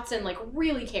Emma Watson, like,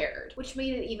 really cared, which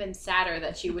made it even sadder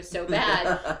that she was so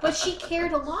bad. But she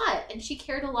cared a lot, and she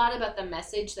cared a lot about the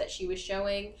message that she was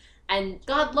showing, and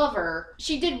God love her,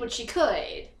 she did what she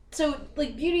could. So,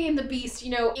 like, Beauty and the Beast,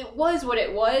 it was what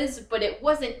it was, but it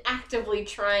wasn't actively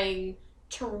trying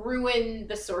to ruin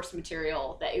the source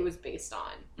material that it was based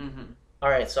on. Mm-hmm. All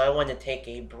right, so I want to take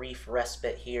a brief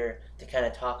respite here to kind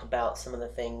of talk about some of the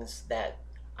things that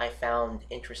I found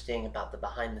interesting about the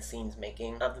behind-the-scenes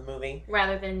making of the movie.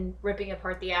 Rather than ripping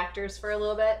apart the actors for a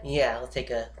little bit? Yeah, let's take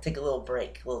a little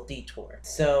break, a little detour.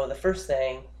 So the first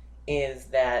thing is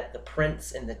that the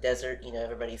prince in the desert,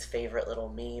 everybody's favorite little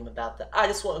meme about the I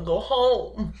just want to go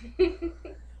home,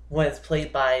 was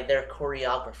played by their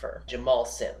choreographer, Jamal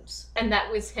Sims. And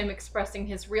that was him expressing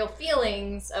his real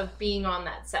feelings of being on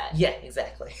that set. Yeah,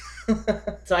 exactly.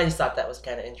 So I just thought that was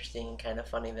kind of interesting and kind of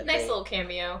funny. Nice little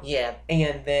cameo. Yeah,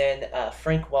 and then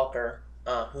Frank Welker,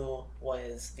 who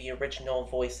was the original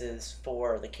voices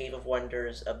for The Cave of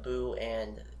Wonders, Abu,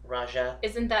 and Raja.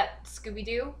 Isn't that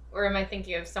Scooby-Doo? Or am I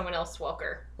thinking of someone else,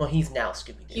 Welker? Well, he's now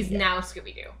Scooby-Doo. He's now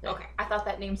Scooby-Doo. Yeah. Okay. I thought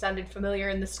that name sounded familiar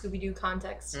in the Scooby-Doo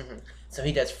context. Mm-hmm. So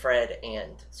he does Fred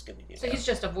and Scooby-Doo. So he's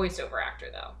just a voiceover actor,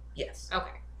 though? Yes.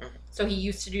 Okay. Mm-hmm. So he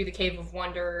used to do The Cave of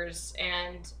Wonders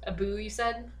and Abu, you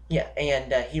said? Yeah,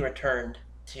 and he returned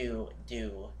to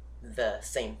do the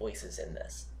same voices in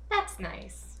this. That's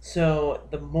nice. So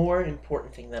the more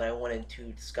important thing that I wanted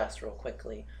to discuss real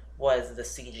quickly was the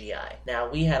CGI. Now,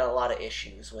 we had a lot of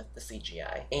issues with the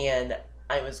CGI, and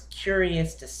I was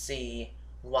curious to see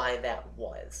why that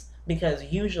was. Because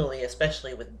usually,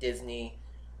 especially with Disney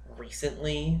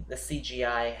recently, the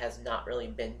CGI has not really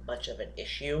been much of an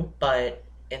issue, but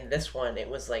in this one, it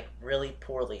was like really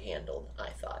poorly handled, I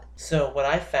thought. So what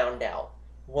I found out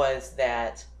was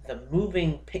that the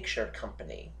moving picture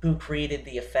company who created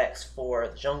the effects for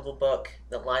The Jungle Book,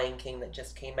 The Lion King that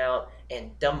just came out,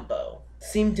 and Dumbo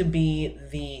seemed to be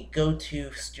the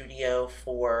go-to studio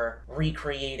for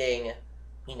recreating,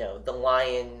 the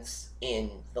lions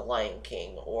in The Lion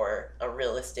King or a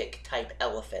realistic type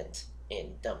elephant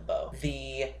in Dumbo.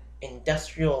 The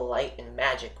Industrial Light and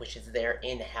Magic, which is their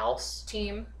in-house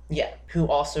team. Yeah, who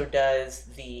also does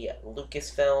the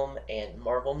Lucasfilm and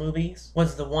Marvel movies,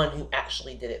 was the one who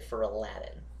actually did it for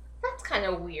Aladdin. That's kind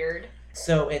of weird.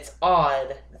 So it's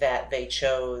odd that they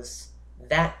chose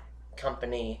that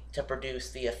company to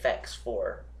produce the effects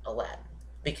for Aladdin,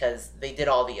 because they did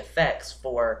all the effects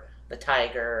for the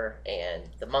tiger and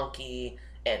the monkey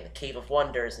and the Cave of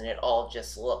Wonders, and it all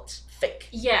just looked fake.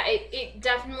 Yeah, it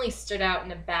definitely stood out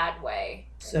in a bad way.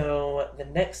 So the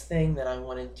next thing that I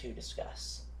wanted to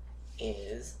discuss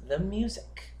is the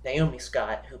music. Naomi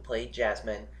Scott, who played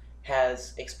Jasmine,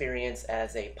 has experience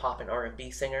as a pop and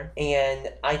R&B singer,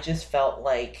 and I just felt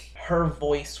like her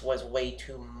voice was way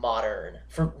too modern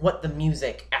for what the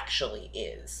music actually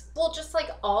is. Well, just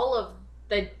like all of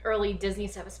the early Disney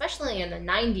stuff, especially in the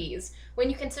 90s, when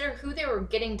you consider who they were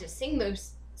getting to sing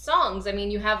those songs. I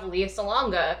mean, you have Lea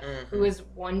Salonga, who has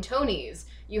won Tonys.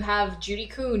 You have Judy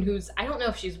Kuhn, who's, I don't know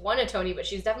if she's won a Tony, but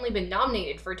she's definitely been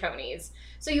nominated for Tonys.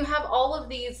 So you have all of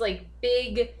these, like,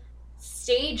 big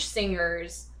stage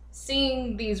singers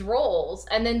singing these roles,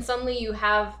 and then suddenly you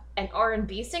have an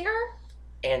R&B singer?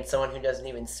 And someone who doesn't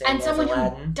even sing and as someone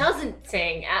Aladdin. who doesn't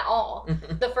sing at all.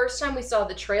 The first time we saw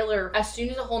the trailer, as soon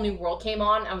as A Whole New World came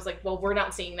on, I was like, well, we're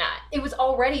not seeing that. It was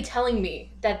already telling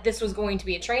me that this was going to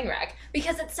be a train wreck,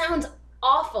 because it sounds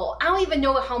awful. I don't even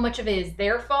know how much of it is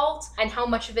their fault and how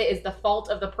much of it is the fault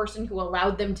of the person who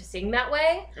allowed them to sing that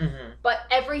way. But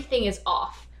everything is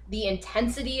off. The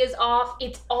intensity is off.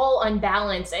 It's all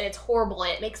unbalanced, and it's horrible,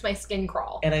 and it makes my skin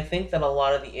crawl. And I think that a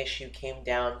lot of the issue came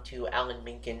down to Alan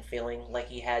Menken feeling like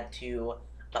he had to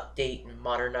update and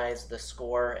modernize the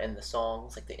score and the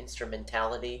songs, like the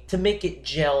instrumentality, to make it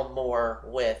gel more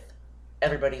with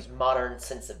everybody's modern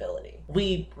sensibility.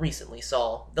 We recently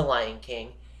saw The Lion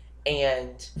King,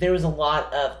 and there was a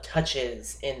lot of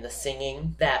touches in the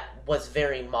singing that was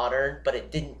very modern, but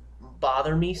it didn't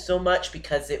bother me so much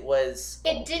because it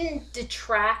didn't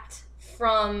detract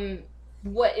from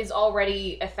what is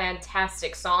already a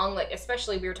fantastic song. Like,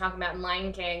 especially we were talking about in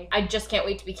Lion King, I Just Can't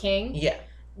Wait to Be King. Yeah.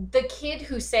 The kid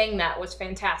who sang that was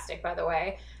fantastic, by the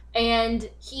way. And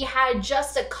he had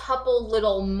just a couple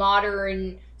little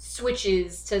modern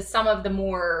switches to some of the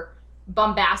more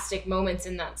bombastic moments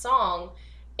in that song.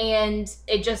 And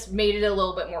it just made it a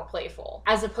little bit more playful.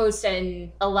 As opposed to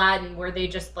in Aladdin, where they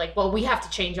just like, well, we have to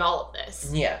change all of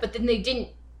this. Yeah. But then they didn't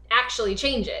actually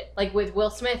change it. Like with Will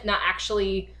Smith not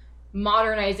actually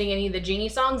modernizing any of the Genie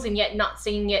songs and yet not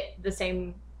singing it the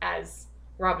same as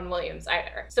Robin Williams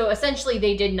either. So essentially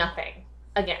they did nothing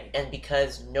again. And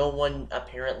because no one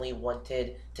apparently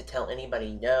wanted to tell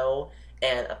anybody no,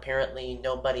 and apparently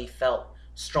nobody felt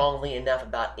strongly enough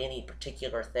about any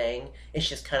particular thing, it's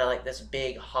just kind of like this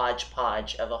big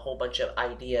hodgepodge of a whole bunch of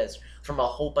ideas from a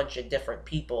whole bunch of different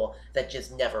people that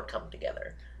just never come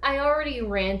together. I already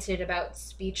ranted about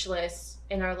Speechless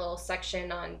in our little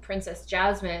section on Princess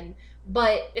Jasmine,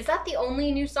 but is that the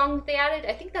only new song that they added?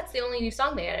 I think that's the only new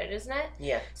song they added, isn't it?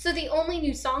 Yeah. So the only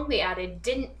new song they added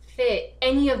didn't fit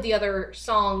any of the other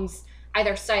songs,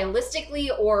 either stylistically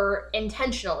or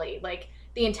intentionally, like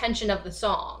the intention of the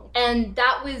song. And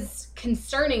that was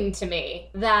concerning to me,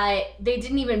 that they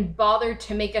didn't even bother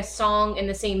to make a song in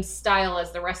the same style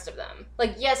as the rest of them.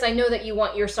 Like, yes, I know that you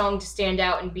want your song to stand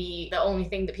out and be the only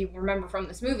thing that people remember from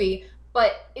this movie,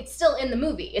 but it's still in the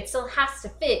movie. It still has to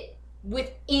fit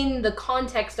within the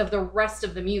context of the rest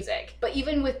of the music. But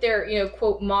even with their,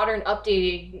 quote, modern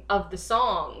updating of the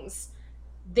songs,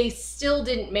 they still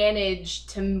didn't manage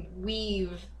to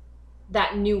weave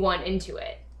that new one into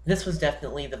it. This was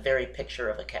definitely the very picture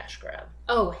of a cash grab.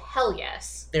 Oh, hell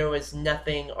yes. There was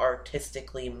nothing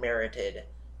artistically merited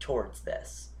towards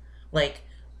this. Like,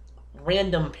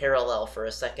 random parallel for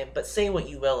a second, but say what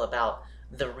you will about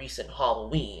the recent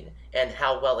Halloween and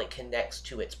how well it connects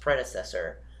to its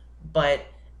predecessor, but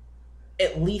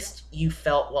at least you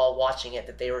felt while watching it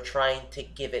that they were trying to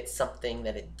give it something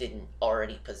that it didn't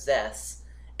already possess,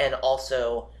 and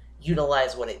also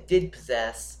utilize what it did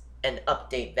possess and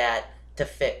update that to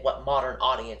fit what modern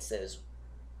audiences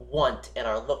want and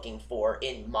are looking for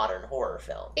in modern horror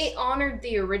films. It honored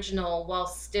the original while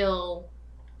still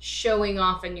showing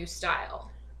off a new style.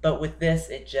 But with this,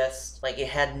 it just, it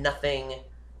had nothing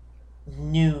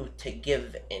new to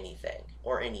give anything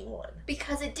or anyone.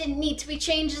 Because it didn't need to be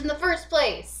changed in the first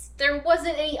place. There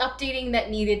wasn't any updating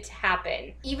that needed to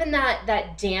happen. Even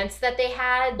that dance that they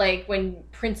had, like when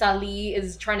Prince Ali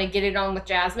is trying to get it on with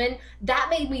Jasmine, that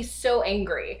made me so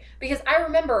angry. Because I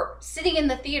remember sitting in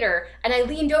the theater and I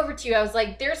leaned over to you, I was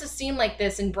like, there's a scene like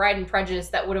this in Bride and Prejudice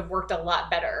that would have worked a lot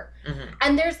better. Mm-hmm.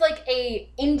 And there's like a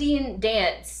Indian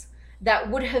dance that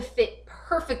would have fit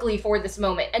perfectly for this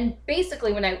moment. And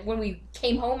basically when we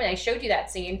came home and I showed you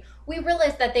that scene, we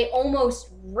realized that they almost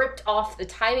ripped off the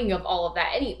timing of all of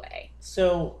that anyway.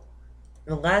 So,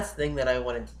 the last thing that I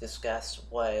wanted to discuss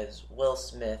was Will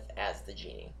Smith as the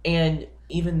genie. And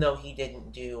even though he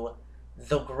didn't do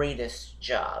the greatest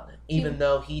job, even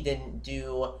though he didn't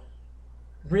do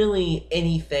really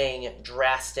anything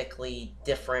drastically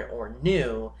different or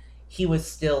new, he was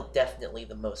still definitely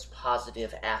the most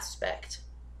positive aspect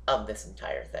of this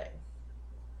entire thing.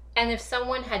 And if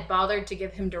someone had bothered to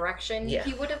give him direction,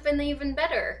 he would have been even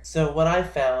better. So what I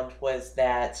found was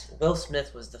that Will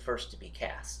Smith was the first to be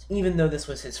cast. Even though this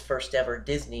was his first ever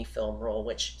Disney film role,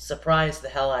 which surprised the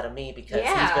hell out of me because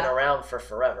he's been around for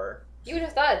forever. You would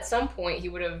have thought at some point he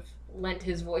would have lent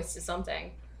his voice to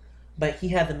something. But he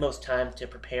had the most time to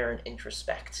prepare and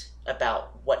introspect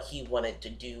about what he wanted to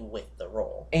do with the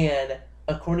role. And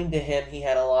according to him, he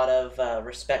had a lot of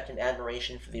respect and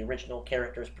admiration for the original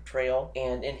character's portrayal,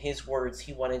 and in his words,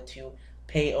 he wanted to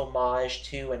pay homage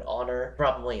to and honor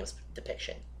Robin Williams'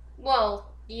 depiction. Well,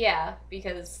 yeah,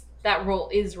 because that role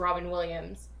is Robin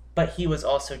Williams. But he was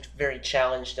also very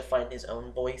challenged to find his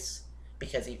own voice,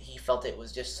 because he felt it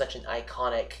was just such an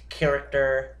iconic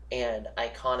character and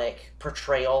iconic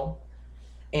portrayal.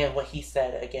 And what he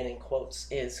said, again in quotes,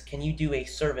 is, "Can you do a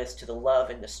service to the love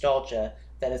and nostalgia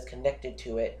that is connected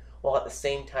to it, while at the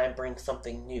same time bring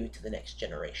something new to the next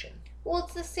generation?" Well,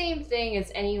 it's the same thing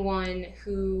as anyone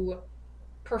who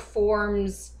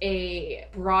performs a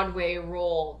Broadway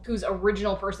role whose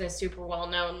original person is super well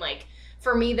known, like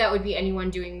For me, that would be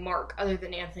anyone doing Mark other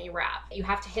than Anthony Rapp. You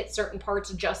have to hit certain parts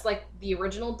just like the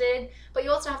original did, but you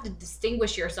also have to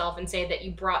distinguish yourself and say that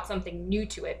you brought something new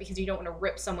to it, because you don't want to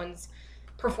rip someone's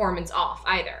performance off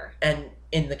either. And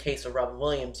in the case of Robin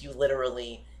Williams, you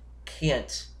literally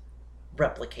can't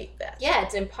replicate that. Yeah,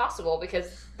 it's impossible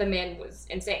because the man was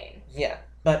insane. Yeah.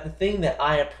 But the thing that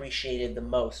I appreciated the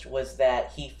most was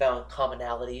that he found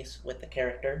commonalities with the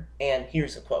character. And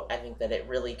here's a quote. I think that it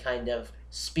really kind of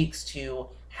speaks to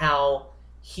how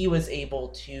he was able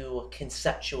to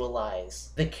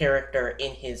conceptualize the character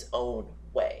in his own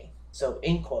way. So,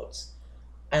 in quotes,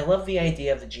 "I love the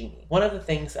idea of the genie. One of the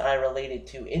things that I related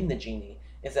to in the genie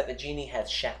is that the genie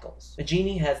has shackles. The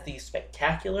genie has these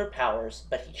spectacular powers,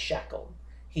 but he's shackled.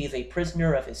 He is a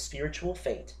prisoner of his spiritual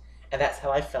fate. And that's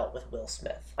how I felt with Will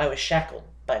Smith. I was shackled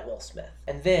by Will Smith.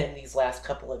 And then, these last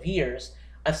couple of years,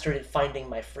 I've started finding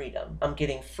my freedom. I'm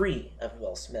getting free of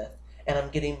Will Smith, and I'm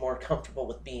getting more comfortable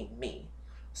with being me.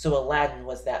 So Aladdin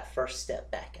was that first step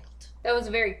back out." That was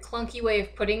a very clunky way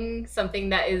of putting something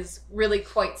that is really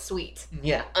quite sweet.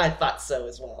 Yeah, I thought so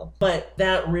as well. But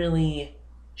that really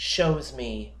shows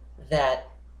me that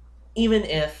even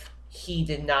if he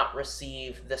did not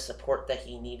receive the support that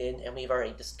he needed, and we've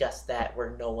already discussed that, where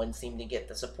no one seemed to get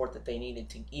the support that they needed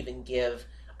to even give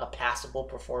a passable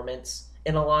performance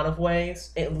in a lot of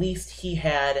ways, at least he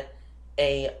had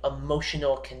a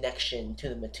emotional connection to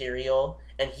the material,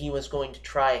 and he was going to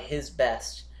try his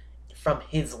best from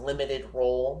his limited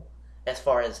role, as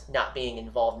far as not being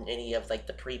involved in any of like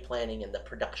the pre-planning and the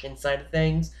production side of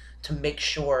things, to make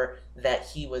sure that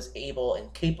he was able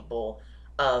and capable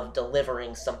of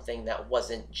delivering something that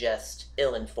wasn't just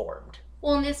ill-informed.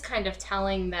 Well, and it's kind of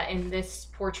telling that in this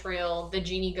portrayal, the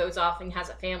genie goes off and has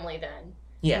a family then.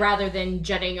 Yeah. Rather than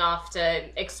jetting off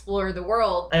to explore the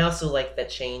world. I also like that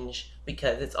change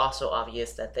because it's also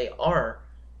obvious that they are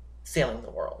sailing the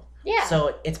world. Yeah.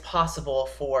 So it's possible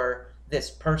for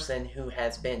this person who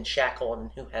has been shackled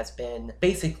and who has been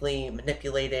basically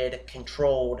manipulated,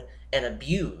 controlled, and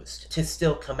abused to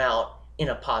still come out in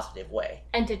a positive way.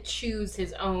 And to choose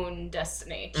his own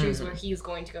destiny, choose where he's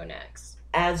going to go next.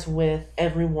 As with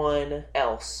everyone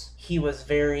else, he was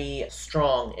very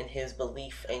strong in his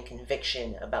belief and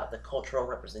conviction about the cultural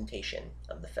representation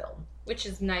of the film. Which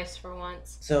is nice for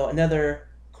once. So another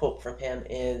quote from him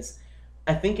is,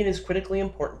 "I think it is critically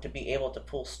important to be able to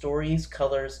pull stories,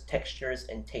 colors, textures,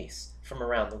 and tastes from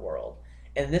around the world.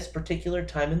 In this particular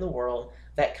time in the world,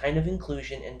 that kind of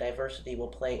inclusion and diversity will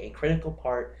play a critical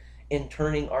part in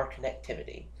turning our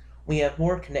connectivity. We have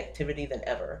more connectivity than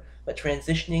ever, but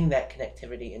transitioning that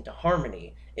connectivity into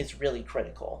harmony is really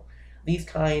critical. These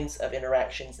kinds of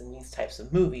interactions in these types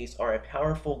of movies are a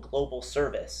powerful global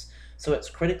service, so it's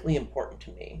critically important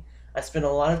to me. I spent a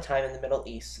lot of time in the Middle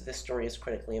East, so this story is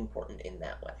critically important in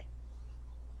that way."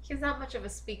 He's not much of a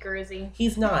speaker, is he?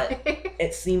 He's not.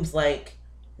 It seems like,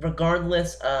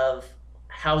 regardless of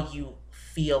how you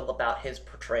feel about his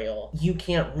portrayal, you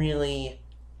can't really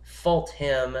fault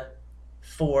him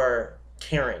for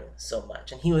caring so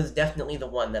much. And he was definitely the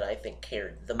one that I think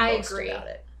cared the most about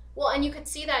it. Well, and you could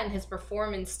see that in his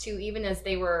performance too, even as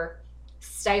they were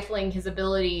stifling his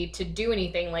ability to do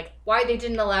anything. Like, why they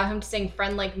didn't allow him to sing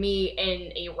Friend Like Me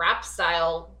in a rap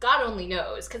style, God only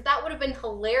knows, because that would have been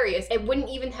hilarious. It wouldn't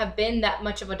even have been that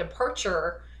much of a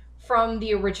departure from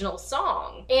the original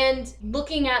song. And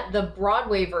looking at the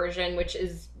Broadway version, which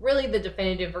is really the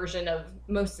definitive version of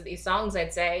most of these songs,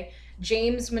 I'd say,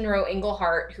 James Monroe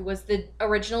Englehart, who was the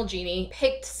original genie,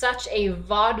 picked such a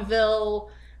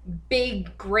vaudeville,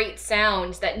 big, great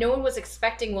sound that no one was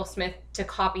expecting Will Smith to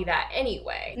copy that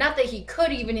anyway. Not that he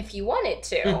could, even if he wanted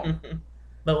to.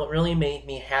 But what really made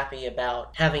me happy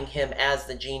about having him as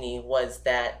the genie was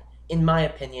that, in my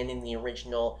opinion, in the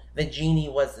original, the genie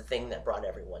was the thing that brought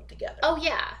everyone together. Oh,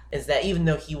 yeah. Is that even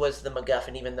though he was the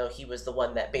MacGuffin, even though he was the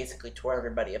one that basically tore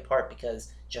everybody apart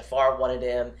because Jafar wanted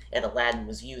him and Aladdin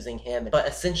was using him, but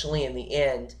essentially in the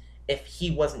end, if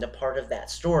he wasn't a part of that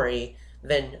story,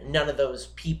 then none of those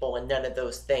people and none of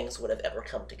those things would have ever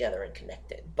come together and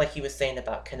connected. Like he was saying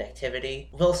about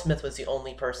connectivity, Will Smith was the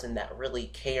only person that really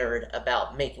cared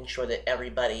about making sure that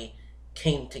everybody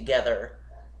came together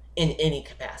in any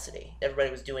capacity. Everybody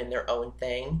was doing their own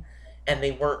thing, and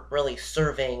they weren't really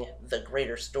serving the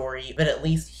greater story, but at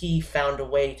least he found a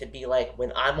way to be like,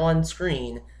 when I'm on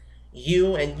screen,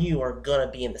 you and you are gonna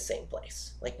be in the same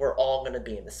place. Like, we're all gonna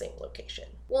be in the same location.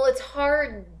 Well, it's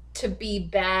hard to be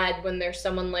bad when there's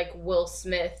someone like Will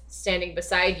Smith standing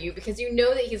beside you, because you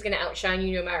know that he's going to outshine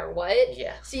you no matter what.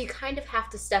 Yeah. So you kind of have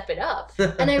to step it up.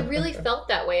 And I really felt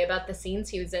that way about the scenes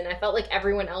he was in. I felt like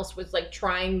everyone else was like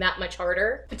trying that much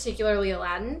harder, particularly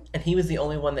Aladdin. And he was the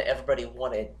only one that everybody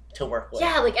wanted to work with.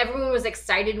 Yeah, like everyone was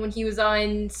excited when he was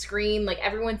on screen. Like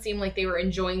everyone seemed like they were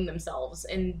enjoying themselves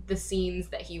in the scenes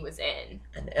that he was in.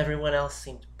 And everyone else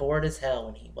seemed bored as hell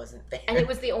when he wasn't there. And it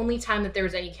was the only time that there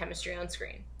was any chemistry on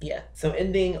screen. Yeah. So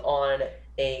ending on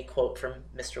a quote from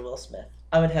Mr. Will Smith.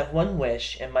 I would have one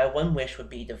wish, and my one wish would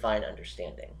be divine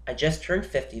understanding. I just turned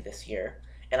 50 this year,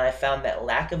 and I found that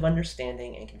lack of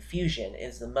understanding and confusion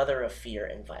is the mother of fear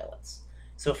and violence.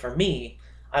 So for me,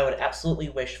 I would absolutely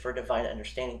wish for divine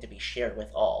understanding to be shared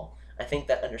with all. I think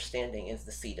that understanding is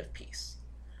the seed of peace.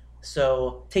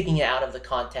 So, taking it out of the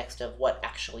context of what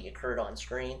actually occurred on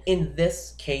screen, in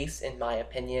this case, in my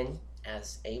opinion,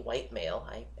 as a white male,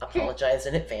 I apologize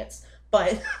in advance,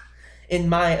 but in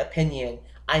my opinion,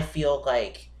 I feel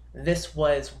like this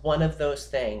was one of those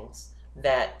things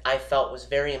that I felt was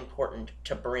very important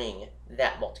to bring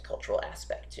that multicultural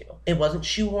aspect to. It wasn't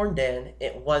shoehorned in,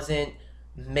 it wasn't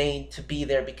made to be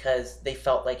there because they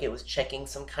felt like it was checking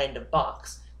some kind of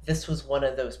box. This was one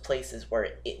of those places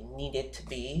where it needed to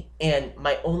be. And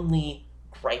my only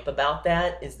gripe about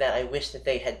that is that I wish that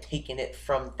they had taken it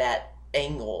from that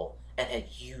angle and had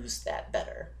used that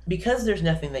better. Because there's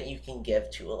nothing that you can give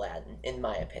to Aladdin, in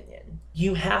my opinion.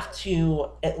 You have to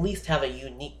at least have a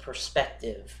unique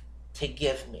perspective to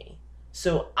give me.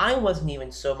 So I wasn't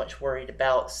even so much worried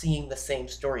about seeing the same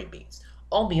story beats.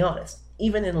 I'll be honest,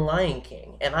 even in Lion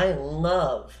King, and I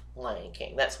love Lion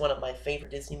King. That's one of my favorite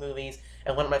Disney movies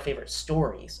and one of my favorite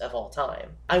stories of all time.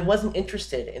 I wasn't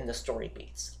interested in the story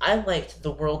beats. I liked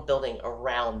the world building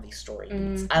around these story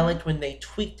beats. I liked when they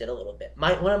tweaked it a little bit.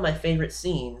 One of my favorite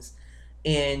scenes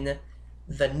in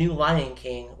the new Lion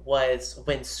King was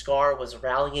when Scar was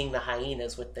rallying the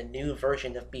hyenas with the new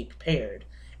version of Be Prepared,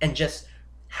 and just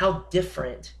how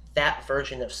different that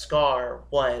version of Scar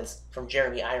was from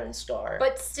Jeremy Irons' Scar.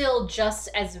 But still just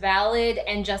as valid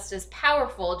and just as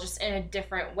powerful, just in a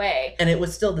different way. And it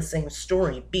was still the same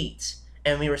story beat,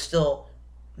 and we were still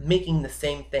making the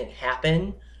same thing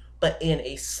happen, but in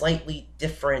a slightly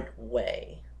different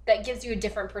way. That gives you a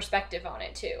different perspective on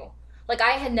it, too. Like,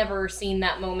 I had never seen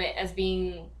that moment as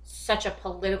being such a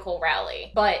political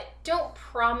rally. But don't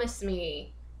promise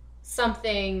me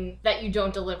something that you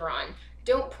don't deliver on.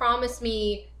 Don't promise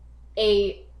me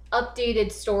a updated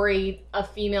story of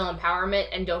female empowerment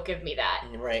and don't give me that.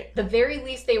 Right. The very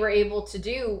least they were able to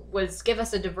do was give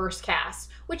us a diverse cast,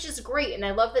 which is great. And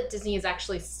I love that Disney is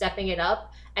actually stepping it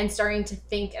up and starting to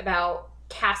think about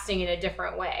casting in a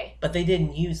different way. But they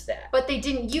didn't use that. But they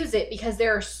didn't use it because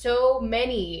there are so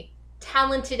many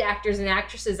talented actors and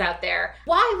actresses out there.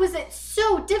 Why was it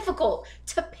so difficult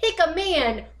to pick a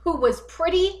man who was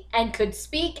pretty and could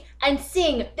speak and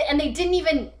sing? And they didn't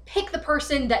even pick the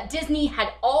person that Disney had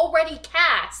already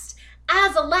cast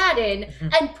as Aladdin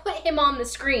and put him on the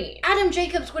screen. Adam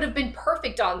Jacobs would have been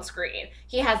perfect on screen.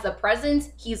 He has the presence,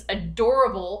 he's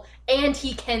adorable, and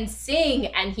he can sing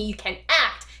and he can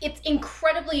act. It's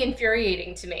incredibly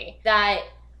infuriating to me that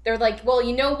they're like, well,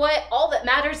 you know what? All that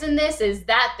matters in this is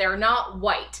that they're not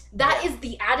white. That is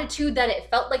the attitude that it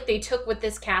felt like they took with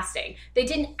this casting. They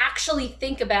didn't actually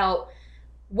think about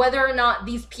whether or not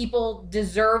these people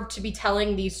deserved to be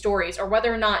telling these stories, or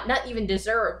whether or not even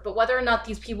deserved, but whether or not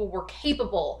these people were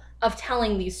capable of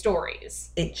telling these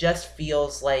stories. It just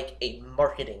feels like a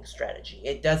marketing strategy.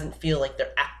 It doesn't feel like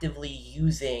they're actively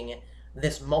using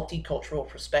this multicultural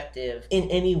perspective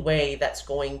in any way that's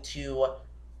going to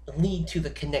lead to the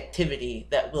connectivity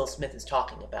that Will Smith is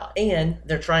talking about. And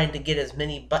they're trying to get as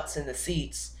many butts in the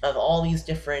seats of all these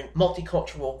different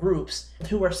multicultural groups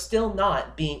who are still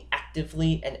not being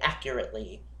actively and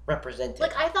accurately represented.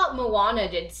 Like, I thought Moana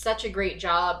did such a great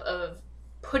job of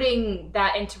putting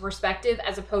that into perspective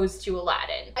as opposed to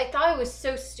Aladdin. I thought it was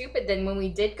so stupid then when we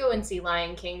did go and see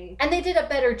Lion King, and they did a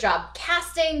better job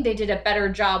casting, they did a better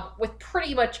job with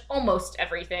pretty much almost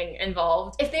everything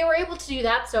involved. If they were able to do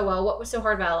that so well, what was so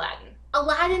hard about Aladdin?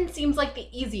 Aladdin seems like the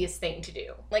easiest thing to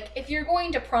do. Like, if you're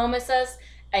going to promise us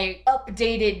a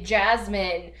updated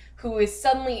Jasmine who is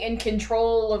suddenly in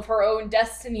control of her own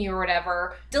destiny or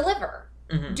whatever, deliver.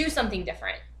 Do something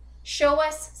different. Show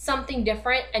us something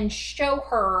different and show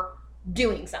her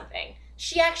doing something.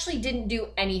 She actually didn't do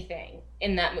anything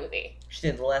in that movie. She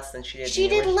did less than she did in the She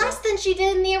did original. less than she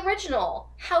did in the original.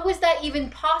 How is that even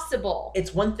possible?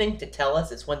 It's one thing to tell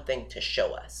us, it's one thing to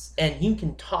show us. And you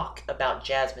can talk about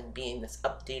Jasmine being this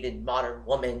updated modern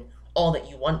woman all that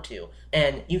you want to.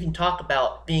 And you can talk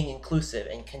about being inclusive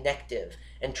and connective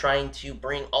and trying to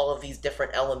bring all of these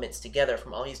different elements together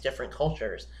from all these different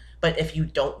cultures. But if you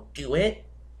don't do it,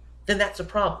 then that's a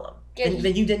problem.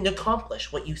 Then you didn't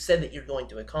accomplish what you said that you're going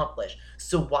to accomplish.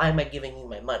 So why am I giving you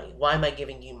my money? Why am I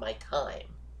giving you my time?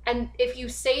 And if you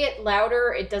say it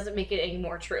louder, it doesn't make it any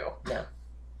more true. No.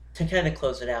 To kind of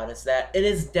close it out is that it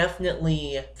is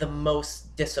definitely the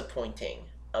most disappointing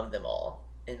of them all,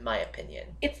 in my opinion.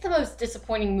 It's the most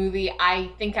disappointing movie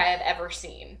I think I have ever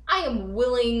seen. I am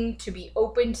willing to be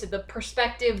open to the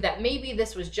perspective that maybe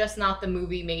this was just not the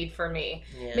movie made for me.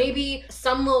 Yeah. Maybe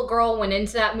some little girl went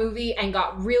into that movie and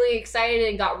got really excited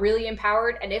and got really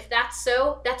empowered, and if that's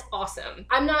so, that's awesome.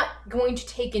 I'm not going to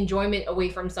take enjoyment away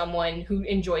from someone who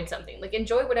enjoyed something. Like,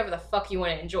 enjoy whatever the fuck you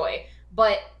want to enjoy.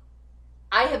 But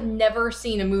I have never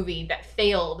seen a movie that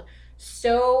failed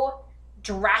so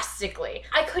drastically.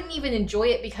 I couldn't even enjoy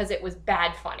it because it was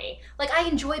bad funny. Like, I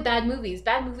enjoy bad movies.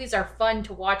 Bad movies are fun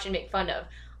to watch and make fun of.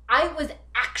 I was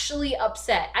actually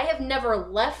upset. I have never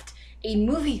left a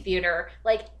movie theater,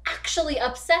 like, actually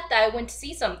upset that I went to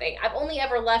see something. I've only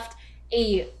ever left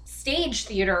a stage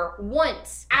theater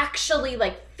once, actually,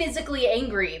 like, physically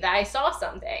angry that I saw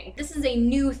something. This is a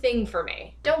new thing for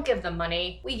me. Don't give them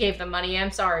money. We gave them money.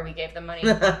 I'm sorry we gave them money.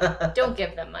 Don't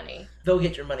give them money. They'll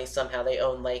get your money somehow. They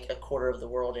own like a quarter of the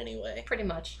world anyway. Pretty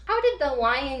much. How did The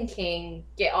Lion King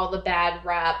get all the bad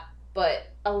rap,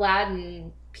 but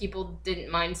Aladdin people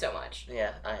didn't mind so much?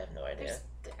 Yeah, I have no idea.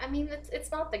 I mean,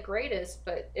 it's not the greatest,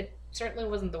 but it certainly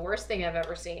wasn't the worst thing I've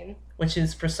ever seen. Which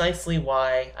is precisely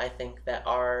why I think that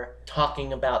our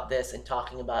talking about this and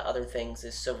talking about other things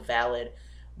is so valid,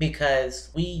 because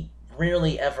we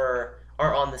rarely ever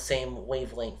are on the same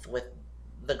wavelength with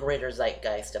the greater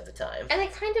zeitgeist of the time. And I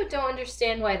kind of don't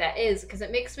understand why that is, because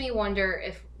it makes me wonder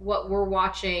if what we're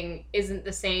watching isn't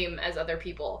the same as other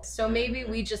people. So maybe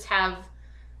we just have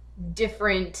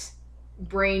different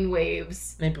brain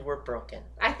waves. Maybe we're broken.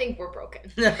 I think we're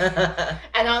broken.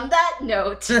 And on that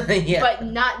note, yeah. but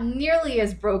not nearly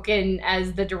as broken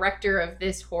as the director of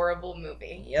this horrible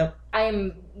movie. Yep. I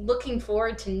am looking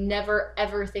forward to never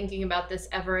ever thinking about this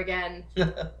ever again.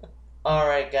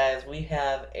 Alright guys, we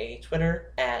have a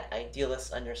Twitter at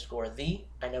idealist_the.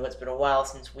 I know it's been a while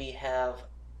since we have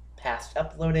past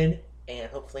uploaded, and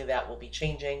hopefully that will be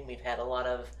changing. We've had a lot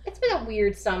of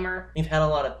weird summer. We've had a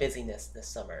lot of busyness this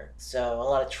summer. So a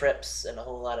lot of trips and a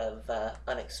whole lot of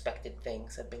unexpected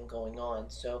things have been going on.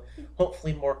 So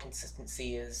hopefully more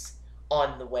consistency is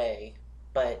on the way.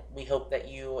 But we hope that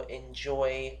you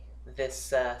enjoy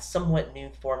this somewhat new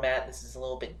format. This is a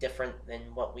little bit different than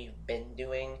what we've been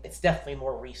doing. It's definitely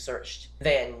more researched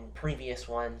than previous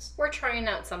ones. We're trying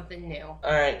out something new.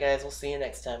 Alright guys, we'll see you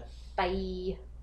next time. Bye.